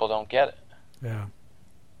simple, people don't get it. Yeah.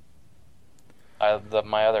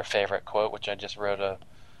 My other favorite quote, which I just wrote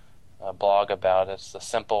a blog about, is the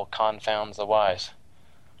simple confounds the wise.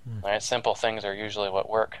 Right? Simple things are usually what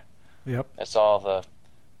work. Yep. It's all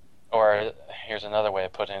or here's another way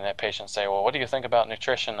of putting it. Patients say, well, what do you think about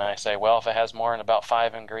nutrition? And I say, well, if it has more than about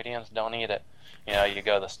 5 ingredients, don't eat it. You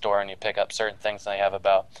go to the store and you pick up certain things and they have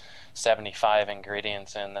about 75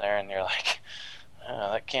 ingredients in there, and you're like,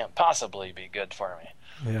 that can't possibly be good for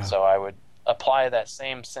me. Yeah. So I would apply that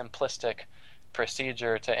same simplistic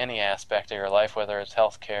procedure to any aspect of your life, whether it's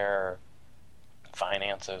healthcare or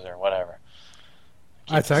finances or whatever.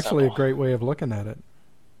 That's actually a great way of looking at it.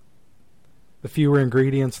 The fewer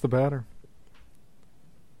ingredients, the better.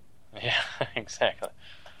 Yeah, exactly.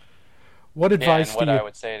 What advice what I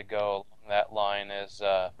would say to go along that line is,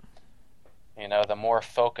 the more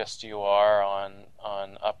focused you are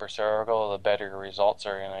on upper cervical, the better your results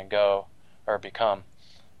are going to go or become.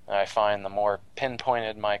 And I find the more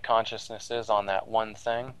pinpointed my consciousness is on that one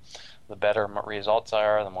thing, the better results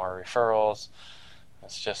are, the more referrals.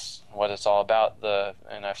 It's just what it's all about.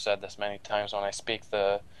 And I've said this many times when I speak,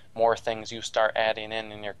 the more things you start adding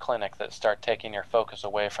in your clinic that start taking your focus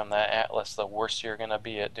away from that atlas, the worse you're going to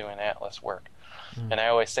be at doing atlas work. And I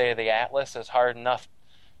always say the atlas is hard enough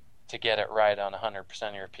to get it right on 100%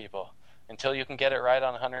 of your people. Until you can get it right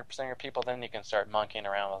on 100% of your people, then you can start monkeying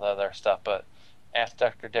around with other stuff. But ask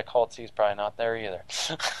Dr. Dick Holtz, he's probably not there either.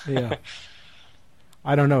 Yeah.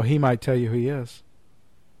 I don't know. He might tell you who he is.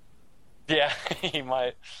 Yeah, he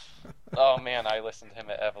might. Oh, man, I listened to him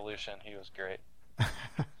at Evolution. He was great.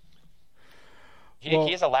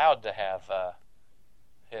 He's allowed to have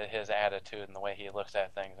his attitude and the way he looks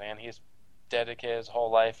at things, man. He's dedicated his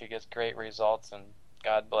whole life. He gets great results, and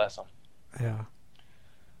God bless him. Yeah.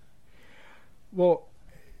 Well,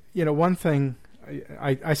 one thing,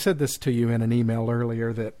 I said this to you in an email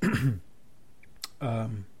earlier that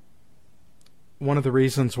one of the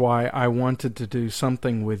reasons why I wanted to do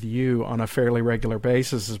something with you on a fairly regular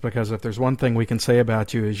basis is because if there's one thing we can say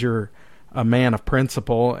about you is you're a man of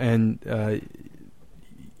principle and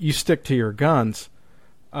you stick to your guns.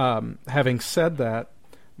 Having said that,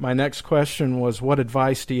 my next question was, what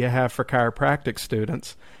advice do you have for chiropractic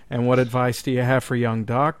students, and what advice do you have for young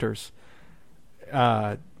doctors?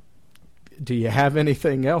 Do you have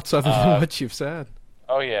anything else other than what you've said?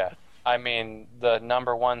 Oh, yeah. I mean, the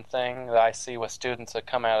number one thing that I see with students that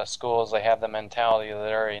come out of school is they have the mentality that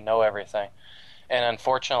they already know everything. And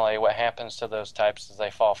unfortunately, what happens to those types is they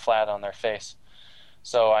fall flat on their face.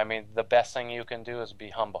 So, I mean, the best thing you can do is be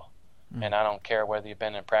humble. And I don't care whether you've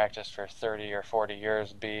been in practice for 30 or 40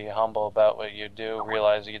 years, be humble about what you do,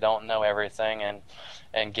 realize you don't know everything,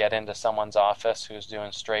 and get into someone's office who's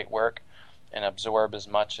doing straight work and absorb as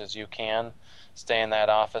much as you can. Stay in that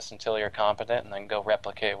office until you're competent, and then go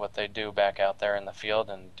replicate what they do back out there in the field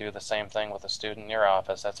and do the same thing with a student in your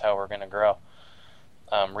office. That's how we're going to grow.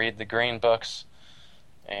 Read the green books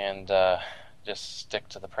and just stick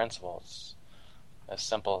to the principles. As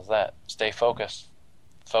simple as that. Stay focused.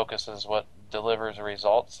 Focus is what delivers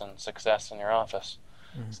results and success in your office.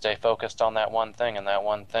 Mm-hmm. Stay focused on that one thing, and that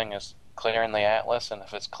one thing is clearing the atlas, and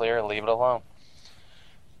if it's clear, leave it alone.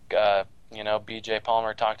 B.J.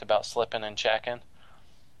 Palmer talked about slipping and checking.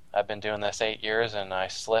 I've been doing this 8 years, and I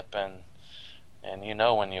slip, and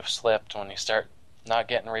when you've slipped, when you start not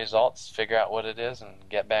getting results, figure out what it is and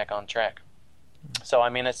get back on track. Mm-hmm. So, I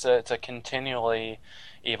mean, it's a continually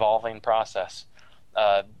evolving process.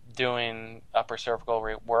 Doing upper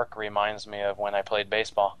cervical work reminds me of when I played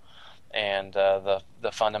baseball and the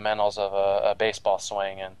fundamentals of a baseball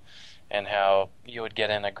swing and how you would get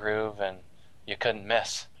in a groove and you couldn't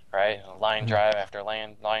miss, right? Line drive after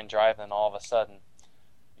line drive, then all of a sudden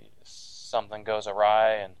something goes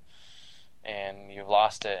awry and you've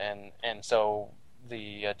lost it. And so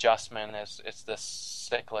the adjustment it's this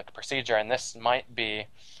cyclic procedure, and this might be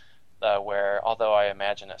where, although I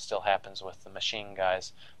imagine it still happens with the machine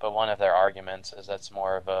guys, but one of their arguments is that's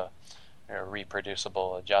more of a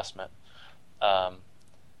reproducible adjustment,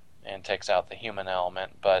 and takes out the human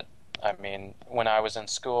element. But I mean, when I was in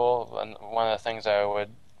school, one of the things I would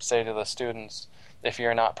say to the students, if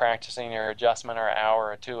you're not practicing your adjustment or an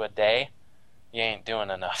hour or two a day, you ain't doing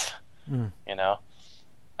enough. You know,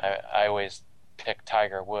 I always pick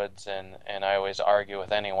Tiger Woods, and I always argue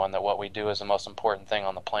with anyone that what we do is the most important thing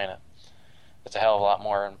on the planet. It's a hell of a lot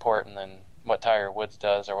more important than what Tiger Woods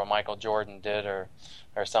does or what Michael Jordan did or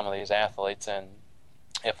some of these athletes. And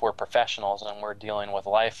if we're professionals and we're dealing with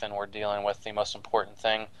life and we're dealing with the most important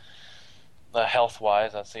thing,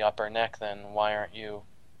 health-wise, that's the upper neck, then why aren't you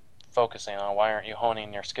focusing on it? Why aren't you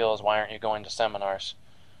honing your skills? Why aren't you going to seminars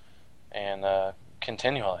and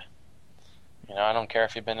continually? You know, I don't care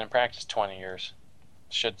if you've been in practice 20 years.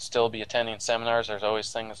 Should still be attending seminars. There's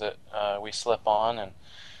always things that we slip on,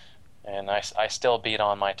 and I still beat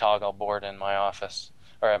on my toggle board in my office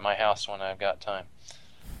or at my house when I've got time.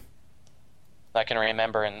 I can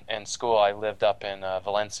remember in school I lived up in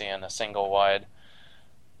Valencia in a single-wide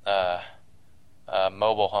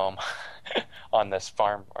mobile home on this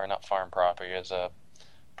farm, or not farm property, it was a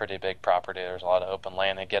pretty big property. There's a lot of open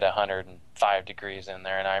land. They get 105 degrees in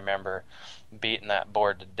there, and I remember beating that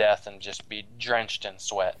board to death and just be drenched in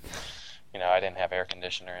sweat. You know, I didn't have air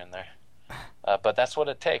conditioner in there. But that's what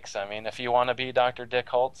it takes. I mean, if you want to be Dr. Dick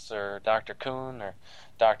Holtz or Dr. Kuhn or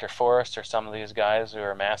Dr. Forrest or some of these guys who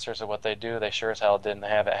are masters of what they do, they sure as hell didn't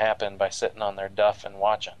have it happen by sitting on their duff and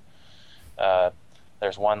watching.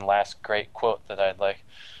 There's one last great quote that I'd like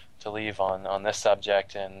to leave on this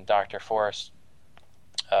subject, and Dr. Forrest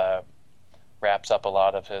wraps up a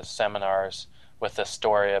lot of his seminars with this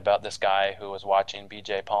story about this guy who was watching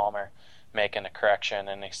B.J. Palmer making a correction,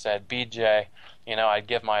 and he said, "BJ, you know, I'd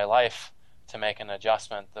give my life to make an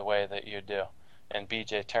adjustment the way that you do." And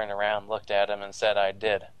BJ turned around, looked at him, and said, "I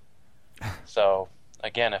did." So,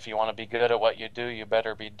 again, if you want to be good at what you do, you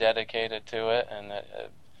better be dedicated to it, and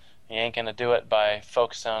you ain't going to do it by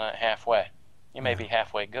focusing on it halfway. You may be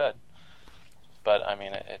halfway good, but, I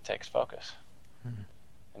mean, it takes focus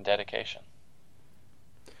and dedication.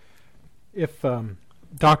 If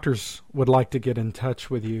doctors would like to get in touch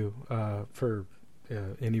with you for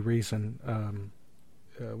any reason,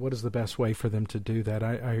 what is the best way for them to do that?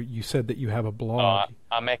 You said that you have a blog.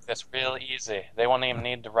 I'll make this real easy. They won't even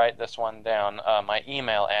need to write this one down. My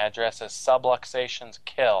email address is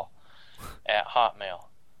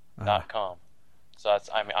subluxationskill@hotmail.com. So that's,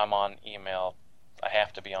 I mean, I'm on email. I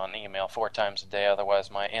have to be on email 4 times a day,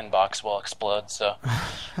 otherwise my inbox will explode. So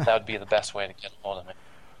that would be the best way to get a hold of me.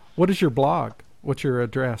 What is your blog? What's your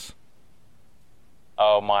address?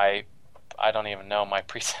 Oh, I don't even know. My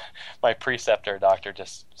preceptor doctor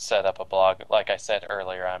just set up a blog. Like I said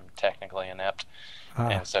earlier, I'm technically inept.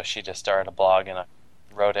 And so she just started a blog, and I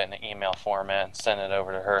wrote it in an email format and sent it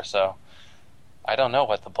over to her. So I don't know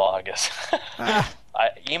what the blog is.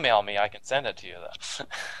 Email me. I can send it to you,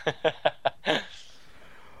 though.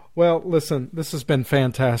 Well, listen, this has been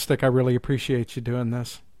fantastic. I really appreciate you doing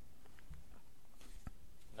this.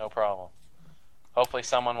 No problem. Hopefully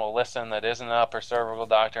someone will listen that isn't an upper cervical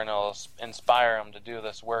doctor, and it'll inspire them to do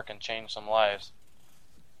this work and change some lives.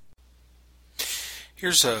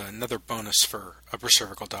 Here's another bonus for upper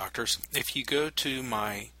cervical doctors. If you go to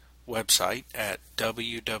my website at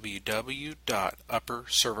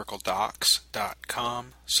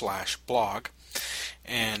www.uppercervicaldocs.com/blog,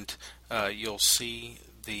 and you'll see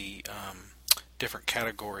the different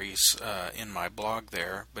categories in my blog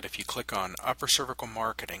there. But if you click on upper cervical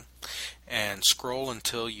marketing and scroll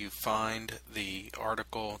until you find the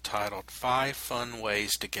article titled 5 Fun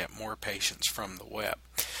Ways to Get More Patients from the Web.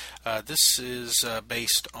 This is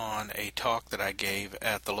based on a talk that I gave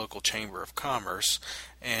at the local Chamber of Commerce,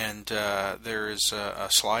 and there is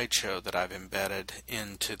a slideshow that I've embedded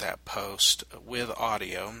into that post with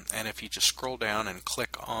audio, and if you just scroll down and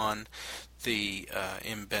click on the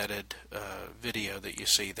embedded video that you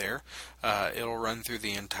see there, it'll run through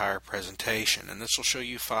the entire presentation, and this will show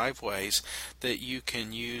you 5 ways that you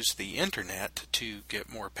can use the internet to get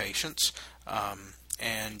more patients.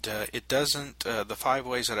 And it doesn't. The 5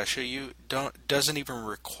 ways that I show you doesn't even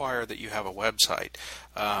require that you have a website.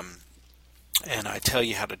 And I tell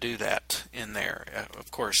you how to do that in there. Of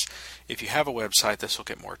course, if you have a website, this will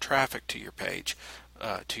get more traffic to your page,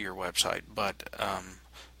 to your website. But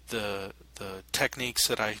the techniques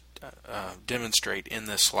that I demonstrate in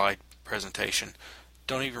this slide presentation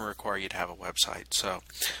don't even require you to have a website. So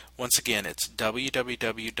once again, it's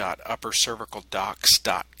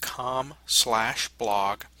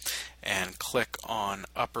www.uppercervicaldocs.com/blog and click on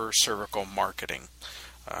upper cervical marketing.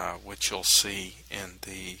 which you'll see in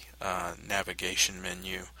the navigation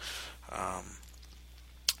menu,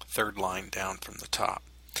 third line down from the top.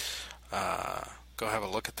 Go have a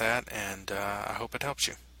look at that, and I hope it helps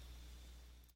you.